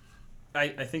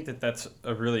 I think that that's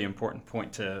a really important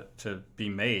point to be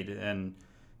made, and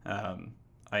um,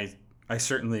 I I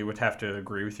certainly would have to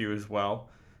agree with you as well.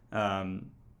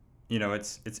 Um,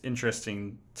 it's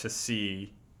interesting to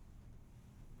see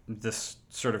this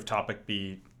sort of topic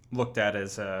be looked at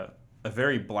as a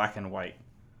very black and white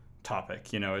topic.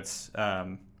 It's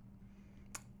I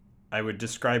would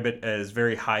describe it as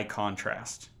very high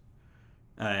contrast,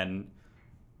 and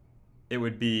it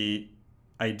would be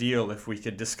ideal if we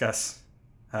could discuss,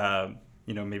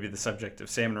 maybe the subject of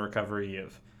salmon recovery,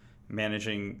 of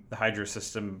managing the hydro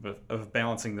system, of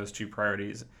balancing those two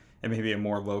priorities, and maybe a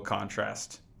more low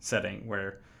contrast setting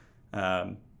where,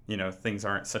 things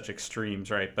aren't such extremes,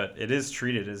 right? But it is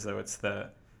treated as though it's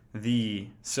the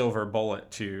silver bullet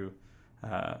to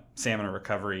salmon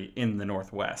recovery in the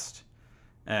Northwest.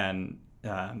 And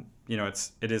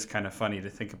it is kind of funny to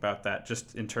think about that,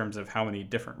 just in terms of how many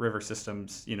different river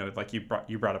systems. Like you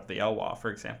brought up the Elwha,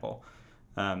 for example.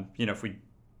 If we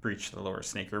breach the lower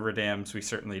Snake River dams, we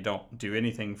certainly don't do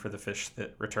anything for the fish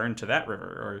that return to that river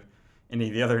or any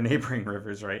of the other neighboring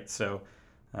rivers, right? So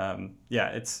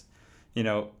it's you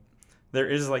know there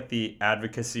is like the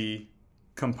advocacy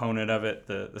component of it,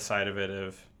 the side of it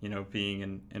of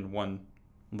being in one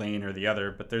lane or the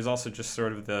other, but there's also just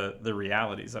sort of the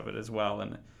realities of it as well.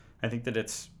 And I think that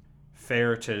it's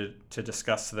fair to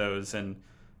discuss those. And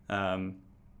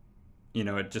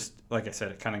it just, like I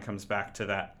said, it kind of comes back to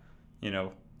that.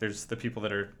 There's the people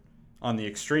that are on the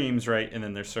extremes, right? And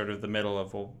then there's sort of the middle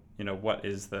of, well, what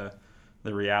is the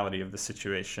reality of the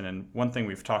situation. And one thing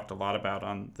we've talked a lot about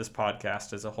on this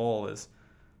podcast as a whole is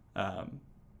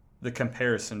the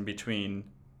comparison between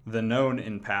the known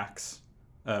impacts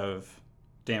of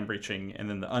dam breaching and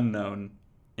then the unknown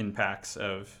impacts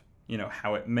of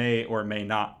how it may or may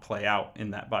not play out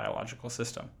in that biological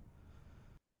system.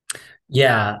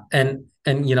 Yeah, and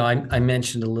I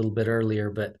mentioned a little bit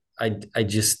earlier, but I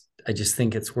just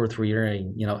think it's worth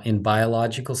reiterating. In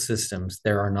biological systems,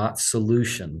 there are not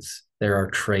solutions; there are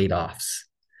trade-offs.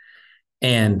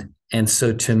 And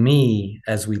so to me,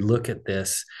 as we look at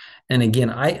this, and again,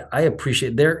 I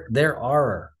appreciate there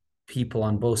are people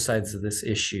on both sides of this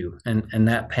issue, and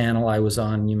that panel I was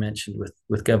on, you mentioned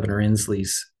with Governor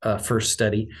Inslee's first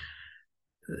study,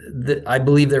 that I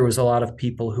believe there was a lot of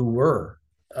people who were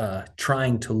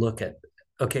trying to look at,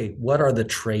 okay, what are the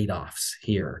trade-offs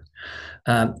here?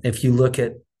 If you look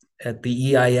at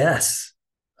the EIS,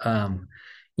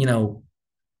 you know,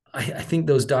 I think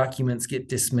those documents get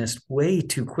dismissed way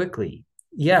too quickly.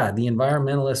 Yeah, the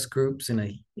environmentalist groups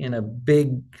in a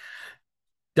big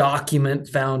document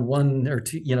found one or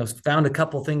two, found a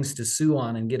couple things to sue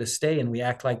on and get a stay, and we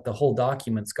act like the whole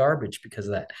document's garbage because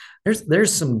of that.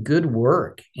 There's some good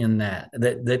work in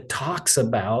that talks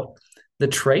about the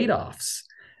trade-offs,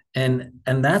 and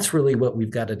that's really what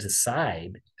we've got to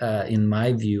decide, in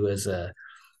my view, as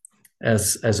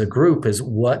a group, is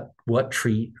what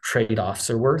trade-offs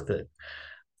are worth it.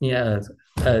 Yeah,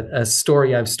 a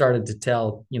story I've started to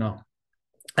tell.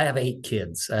 I have 8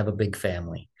 kids. I have a big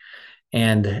family,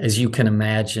 and as you can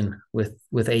imagine,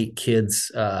 with 8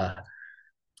 kids,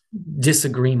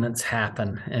 disagreements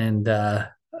happen, and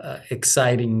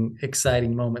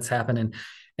exciting moments happen,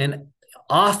 and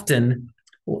often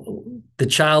the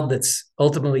child that's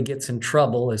ultimately gets in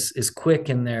trouble is quick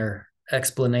in their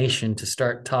explanation to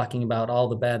start talking about all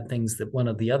the bad things that one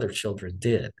of the other children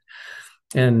did.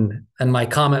 And my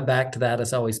comment back to that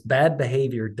is always, bad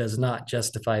behavior does not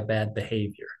justify bad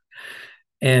behavior.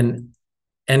 And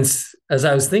and as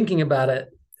I was thinking about it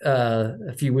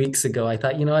a few weeks ago, I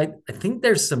thought, I think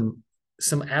there's some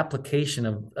application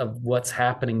of what's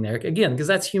happening there, again, because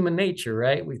that's human nature,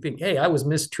 right? We think, hey, I was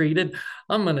mistreated,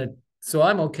 so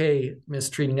I'm okay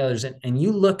mistreating others. And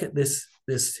you look at the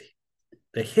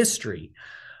history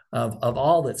of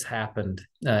all that's happened,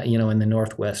 in the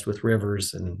Northwest with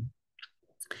rivers,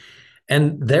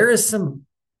 and there is some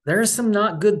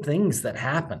not good things that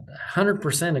happened.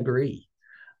 100% agree.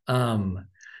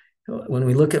 When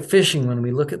we look at fishing, when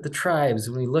we look at the tribes,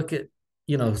 when we look at,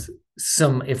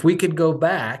 if we could go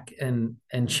back and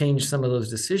change some of those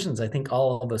decisions, I think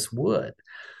all of us would.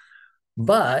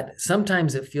 But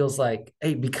sometimes it feels like,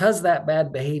 hey, because that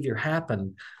bad behavior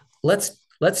happened,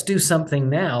 let's do something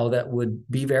now that would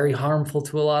be very harmful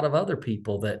to a lot of other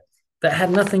people that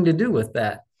had nothing to do with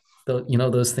that,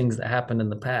 those things that happened in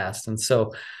the past. And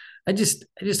so I just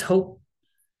hope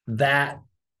that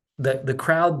the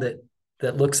crowd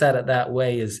that looks at it that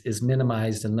way is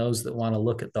minimized, and those that want to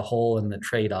look at the whole and the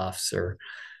trade-offs are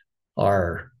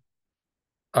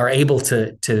are able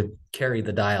to carry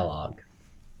the dialogue.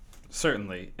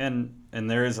 Certainly, and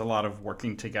there is a lot of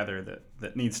working together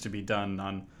that needs to be done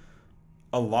on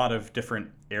a lot of different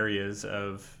areas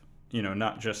of,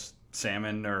 not just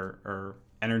salmon or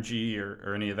energy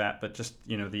or any of that, but just,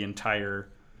 the entire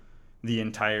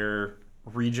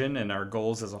region and our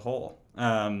goals as a whole.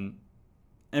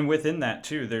 And within that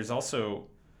too, there's also,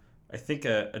 I think,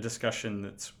 a discussion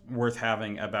that's worth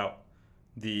having about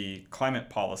the climate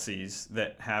policies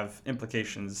that have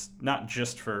implications not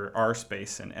just for our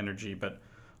space and energy, but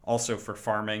also for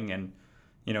farming. And,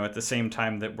 at the same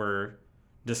time that we're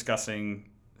discussing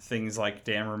things like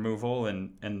dam removal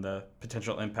and the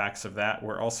potential impacts of that,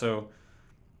 we're also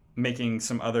making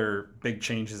some other big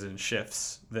changes and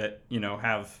shifts that,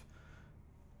 have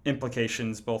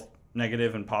implications both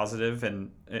negative and positive,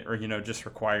 and or just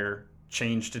require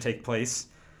change to take place.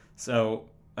 So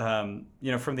from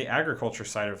the agriculture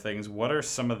side of things, what are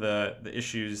some of the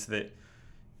issues that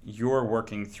you're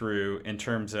working through in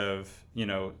terms of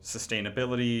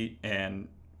sustainability and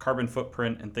carbon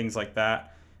footprint and things like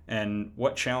that, and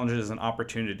what challenges and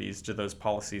opportunities do those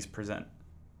policies present?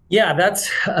 Yeah, that's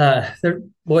there.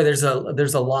 Boy, there's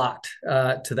a lot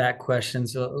to that question.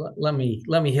 So let me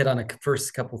hit on a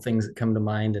first couple things that come to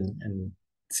mind and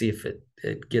see if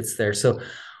it gets there. So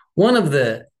one of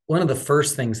the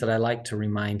first things that I like to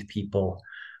remind people,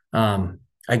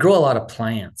 I grow a lot of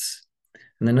plants,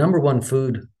 and the number one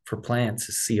food for plants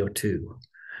is CO2.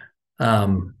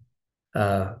 Um,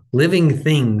 Living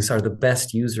things are the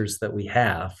best users that we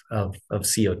have of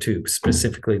CO2,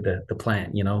 specifically the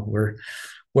plant.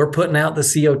 We're putting out the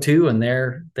CO2, and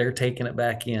they're taking it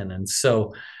back in. And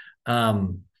so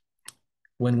um,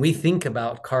 when we think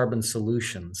about carbon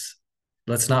solutions,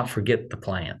 let's not forget the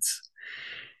plants.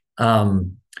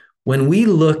 Um, when we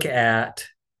look at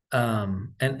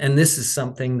and this is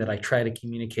something that I try to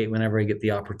communicate whenever I get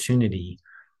the opportunity.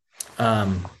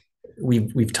 Um,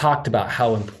 we've talked about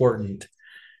how important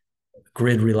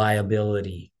grid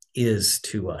reliability is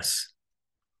to us.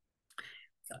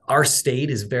 Our state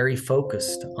is very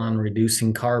focused on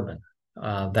reducing carbon.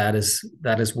 That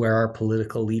is where our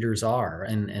political leaders are,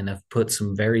 and have put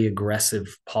some very aggressive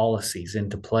policies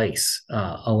into place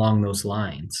along those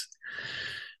lines.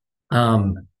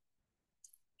 Um,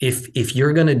 if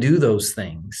you're going to do those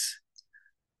things,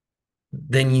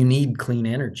 then you need clean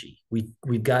energy.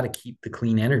 We've got to keep the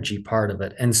clean energy part of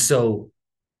it. And so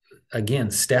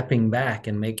again, stepping back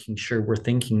and making sure we're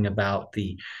thinking about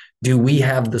do we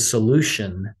have the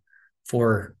solution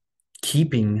for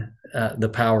keeping the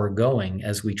power going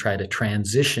as we try to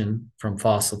transition from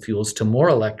fossil fuels to more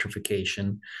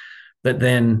electrification, but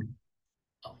then,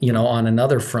 on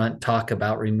another front, talk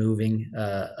about removing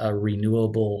a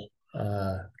renewable,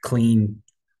 clean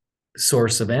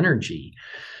source of energy.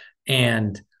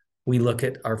 And we look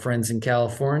at our friends in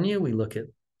California, we look at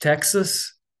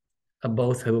Texas,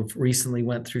 both have recently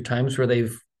went through times where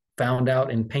they've found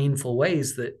out in painful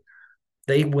ways that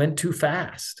they went too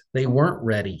fast. They weren't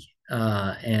ready,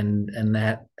 and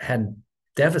that had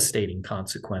devastating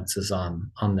consequences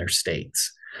on their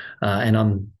states and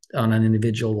on an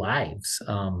individual lives.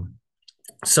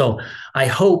 So I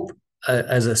hope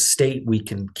as a state we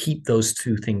can keep those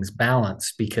two things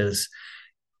balanced, because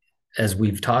as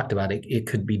we've talked about, it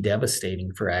could be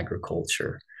devastating for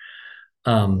agriculture.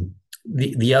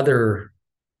 The other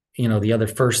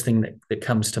first thing that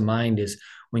comes to mind is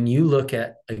when you look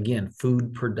at, again,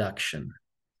 food production.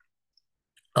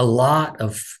 A lot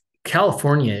of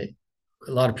California,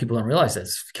 a lot of people don't realize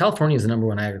this. California is the number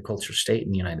one agriculture state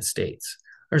in the United States.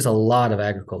 There's a lot of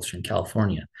agriculture in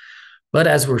California. But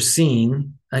as we're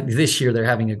seeing, this year they're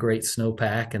having a great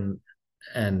snowpack,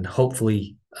 and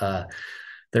hopefully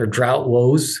their drought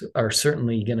woes are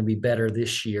certainly going to be better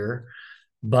this year.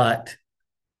 But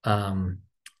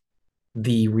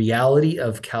the reality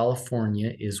of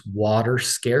California is water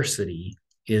scarcity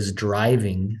is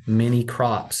driving many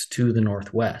crops to the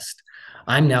Northwest.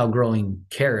 I'm now growing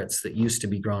carrots that used to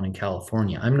be grown in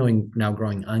California. I'm now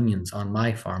growing onions on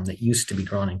my farm that used to be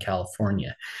grown in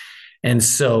California. And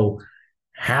so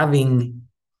having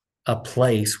a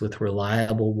place with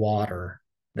reliable water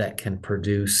that can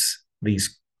produce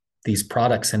these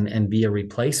products and be a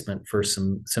replacement for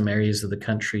some areas of the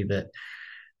country that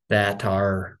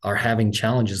are having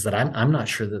challenges that I'm not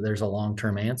sure that there's a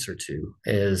long-term answer to,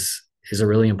 is is a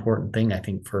really important thing, I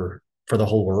think, for the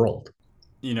whole world.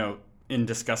 You know, in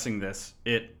discussing this,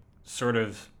 it sort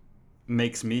of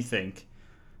makes me think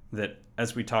that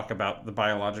as we talk about the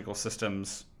biological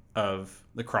systems of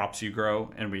the crops you grow,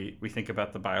 and we think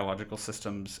about the biological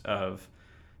systems of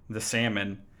the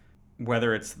salmon,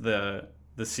 whether it's the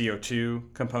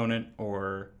CO2 component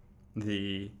or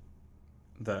the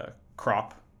the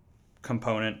crop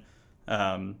component,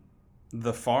 um,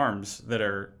 the farms that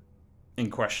are in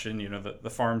question, you know, the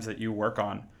farms that you work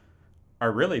on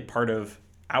are really part of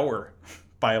our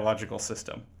biological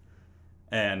system.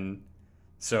 And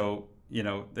so, you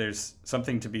know, there's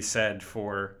something to be said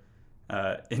for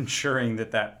ensuring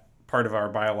that that part of our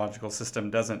biological system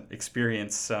doesn't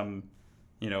experience some,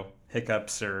 you know,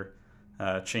 hiccups or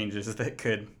changes that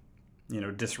could, you know,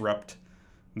 disrupt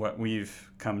what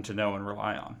we've come to know and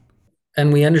rely on.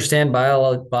 And we understand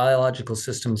biological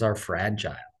systems are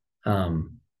fragile,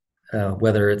 um,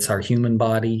 whether it's our human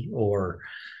body or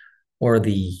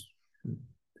the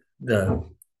the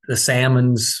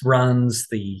salmon's runs,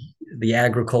 the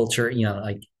agriculture,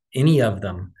 like any of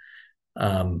them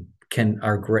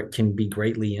can be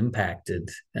greatly impacted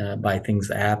by things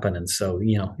that happen. And so,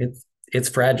 it's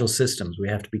fragile systems. We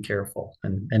have to be careful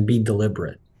and be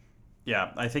deliberate.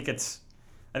 Yeah, I think it's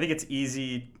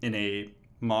easy in a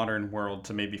modern world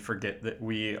to maybe forget that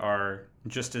we are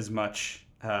just as much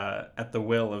at the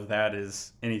will of that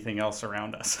as anything else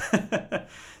around us.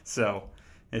 So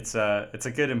it's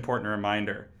a good important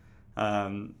reminder.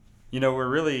 You know, we're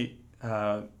really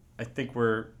I think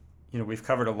we're you know we've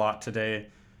covered a lot today,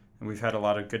 and we've had a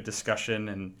lot of good discussion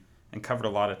and covered a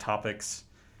lot of topics.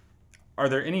 Are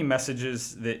there any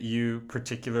messages that you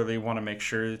particularly want to make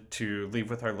sure to leave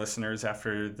with our listeners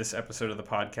after this episode of the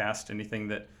podcast? Anything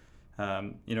that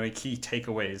you know, any key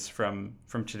takeaways from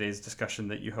today's discussion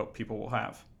that you hope people will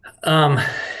have? Um,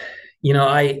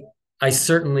 I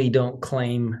certainly don't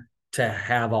claim to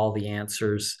have all the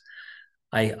answers.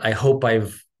 I hope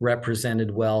I've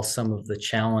represented well some of the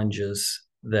challenges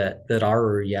that are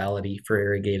a reality for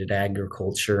irrigated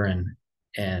agriculture,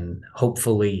 and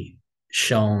hopefully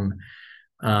shown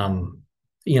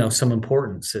some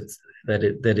importance. It's that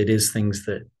it is things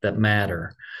that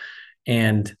matter.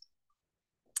 And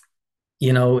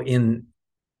in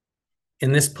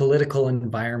this political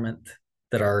environment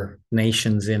that our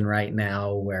nation's in right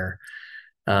now, where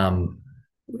um,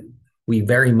 we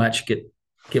very much get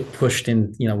pushed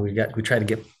in, we try to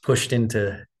get pushed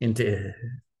into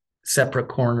separate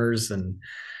corners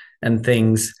and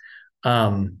things.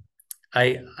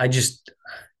 I just,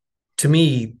 to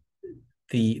me,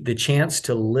 the chance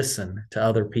to listen to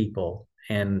other people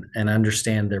and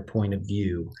understand their point of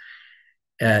view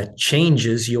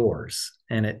changes yours,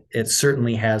 and it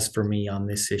certainly has for me on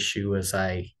this issue, as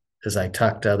I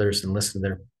talk to others and listen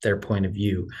to their point of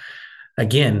view.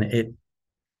 Again,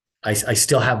 I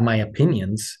still have my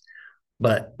opinions,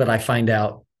 but I find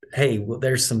out, hey, well,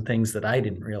 there's some things that I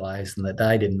didn't realize and that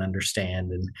I didn't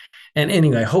understand. And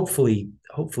anyway, hopefully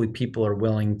people are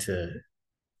willing to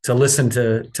listen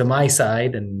to my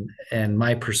side and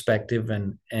my perspective,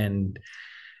 and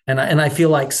I feel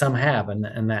like some have,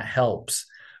 and that helps.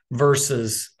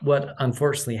 Versus what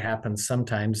unfortunately happens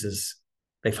sometimes is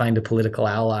they find a political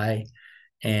ally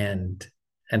and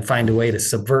find a way to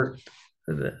subvert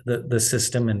the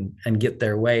system and get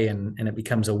their way, and it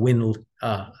becomes a win.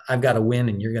 I've got to win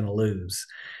and you're going to lose.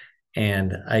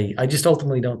 And I just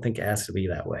ultimately don't think it has to be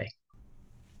that way.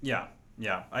 Yeah,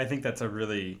 yeah, I think that's a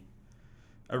really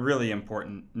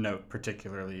important note,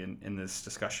 particularly in this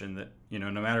discussion, that you know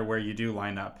no matter where you do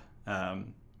line up,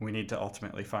 we need to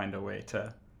ultimately find a way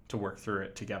to work through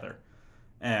it together,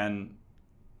 and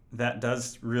that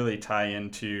does really tie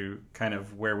into kind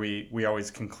of where we always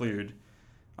conclude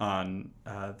on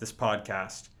this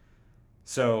podcast.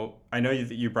 So I know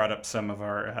that you brought up some of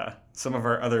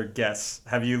our other guests.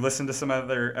 Have you listened to some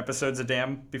other episodes of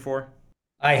Dam before?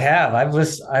 I have. I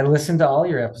listened to all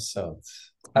your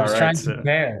episodes. I All was right, trying to so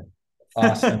prepare,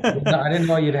 Austin. I didn't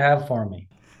know what you'd have for me.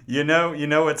 you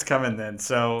know what's coming then.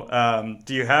 So,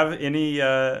 do you have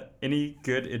any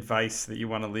good advice that you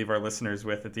want to leave our listeners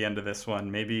with at the end of this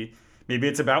one? Maybe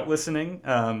it's about listening,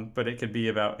 but it could be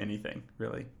about anything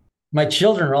really. My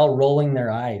children are all rolling their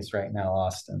eyes right now,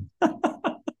 Austin.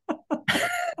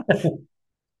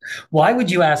 Why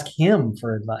would you ask him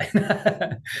for advice?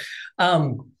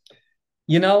 um,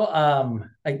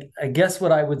 I guess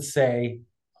what I would say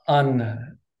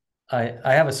on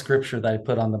I have a scripture that I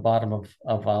put on the bottom of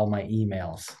all my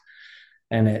emails,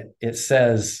 and it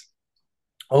says,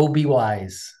 "Oh, be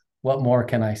wise. What more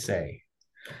can I say?"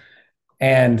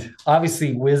 And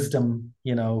obviously, wisdom,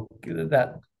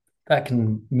 that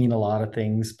can mean a lot of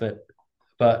things, but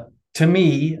But to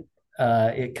me,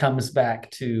 it comes back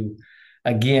to,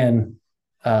 again,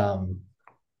 um,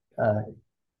 uh,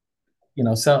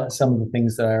 some of the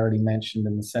things that I already mentioned,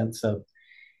 in the sense of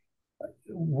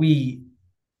we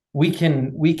we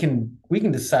can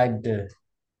decide to,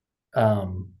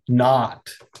 not,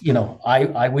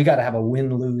 I we got to have a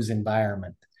win-lose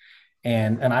environment,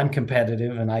 and I'm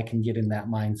competitive, and I can get in that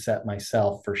mindset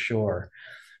myself for sure.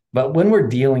 But when we're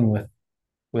dealing with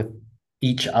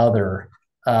each other,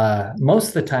 most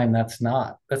of the time that's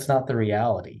not the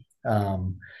reality.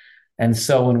 And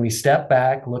so when we step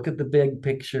back, look at the big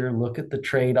picture, look at the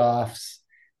trade-offs,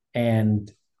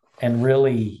 and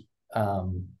really,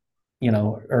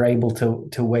 are able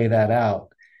to weigh that out,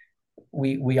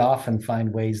 we often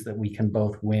find ways that we can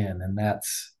both win. And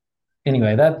that's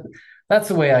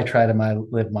the way I try to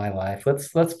live my life.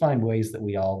 Let's find ways that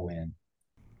we all win.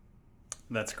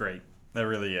 That's great. That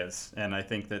really is. And I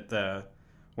think that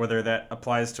whether that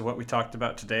applies to what we talked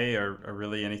about today or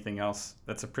really anything else,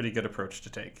 that's a pretty good approach to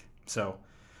take. So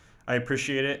I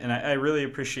appreciate it. And I really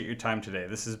appreciate your time today.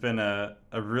 This has been a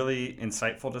really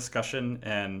insightful discussion.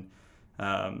 And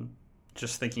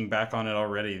just thinking back on it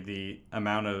already, the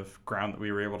amount of ground that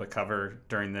we were able to cover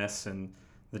during this and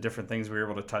the different things we were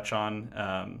able to touch on,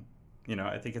 I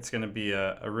think it's going to be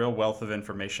a real wealth of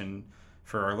information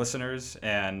for our listeners.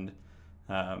 And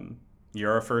um,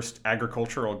 you're our first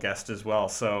agricultural guest as well,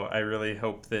 so I really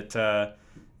hope that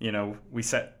we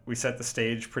set the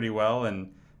stage pretty well,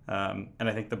 and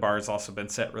I think the bar has also been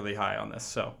set really high on this.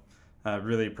 So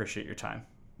really appreciate your time.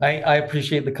 I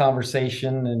appreciate the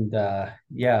conversation, and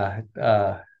yeah,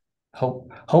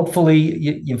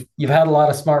 hopefully you've had a lot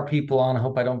of smart people on. I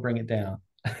hope I don't bring it down.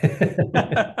 I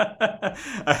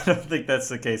don't think that's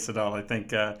the case at all. I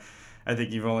think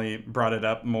you've only brought it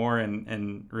up more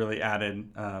and really added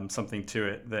something to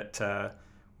it that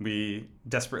we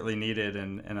desperately needed,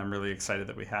 and I'm really excited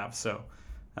that we have. So,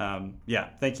 yeah,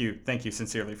 thank you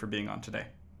sincerely for being on today.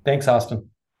 Thanks, Austin.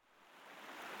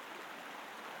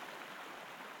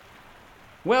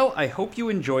 Well, I hope you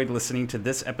enjoyed listening to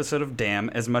this episode of Damn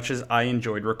as much as I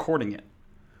enjoyed recording it.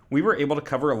 We were able to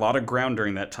cover a lot of ground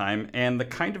during that time, and the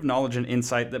kind of knowledge and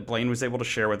insight that Blaine was able to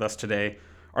share with us today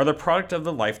are the product of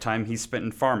the lifetime he spent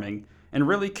in farming, and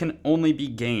really can only be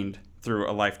gained through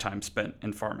a lifetime spent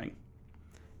in farming.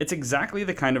 It's exactly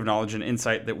the kind of knowledge and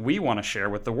insight that we want to share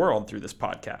with the world through this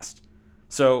podcast.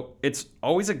 So it's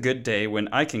always a good day when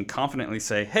I can confidently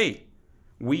say, hey,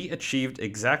 we achieved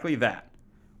exactly that,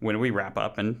 when we wrap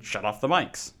up and shut off the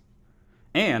mics.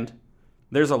 And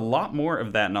there's a lot more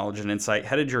of that knowledge and insight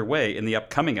headed your way in the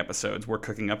upcoming episodes we're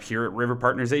cooking up here at River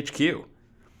Partners HQ.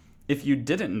 If you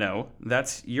didn't know,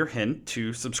 that's your hint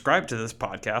to subscribe to this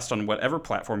podcast on whatever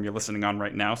platform you're listening on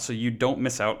right now so you don't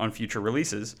miss out on future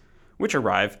releases, which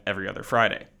arrive every other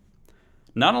Friday.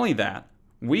 Not only that,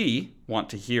 we want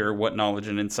to hear what knowledge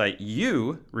and insight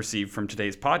you received from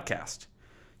today's podcast.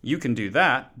 You can do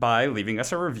that by leaving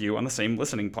us a review on the same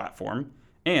listening platform,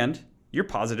 and your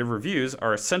positive reviews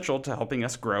are essential to helping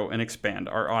us grow and expand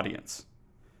our audience.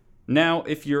 Now,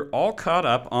 if you're all caught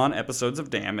up on episodes of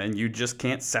Damn and you just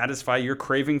can't satisfy your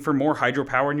craving for more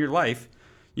hydropower in your life,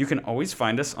 you can always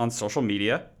find us on social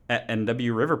media at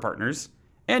NW River Partners,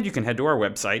 and you can head to our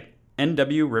website,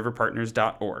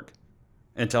 nwriverpartners.org.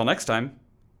 Until next time,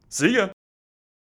 see ya!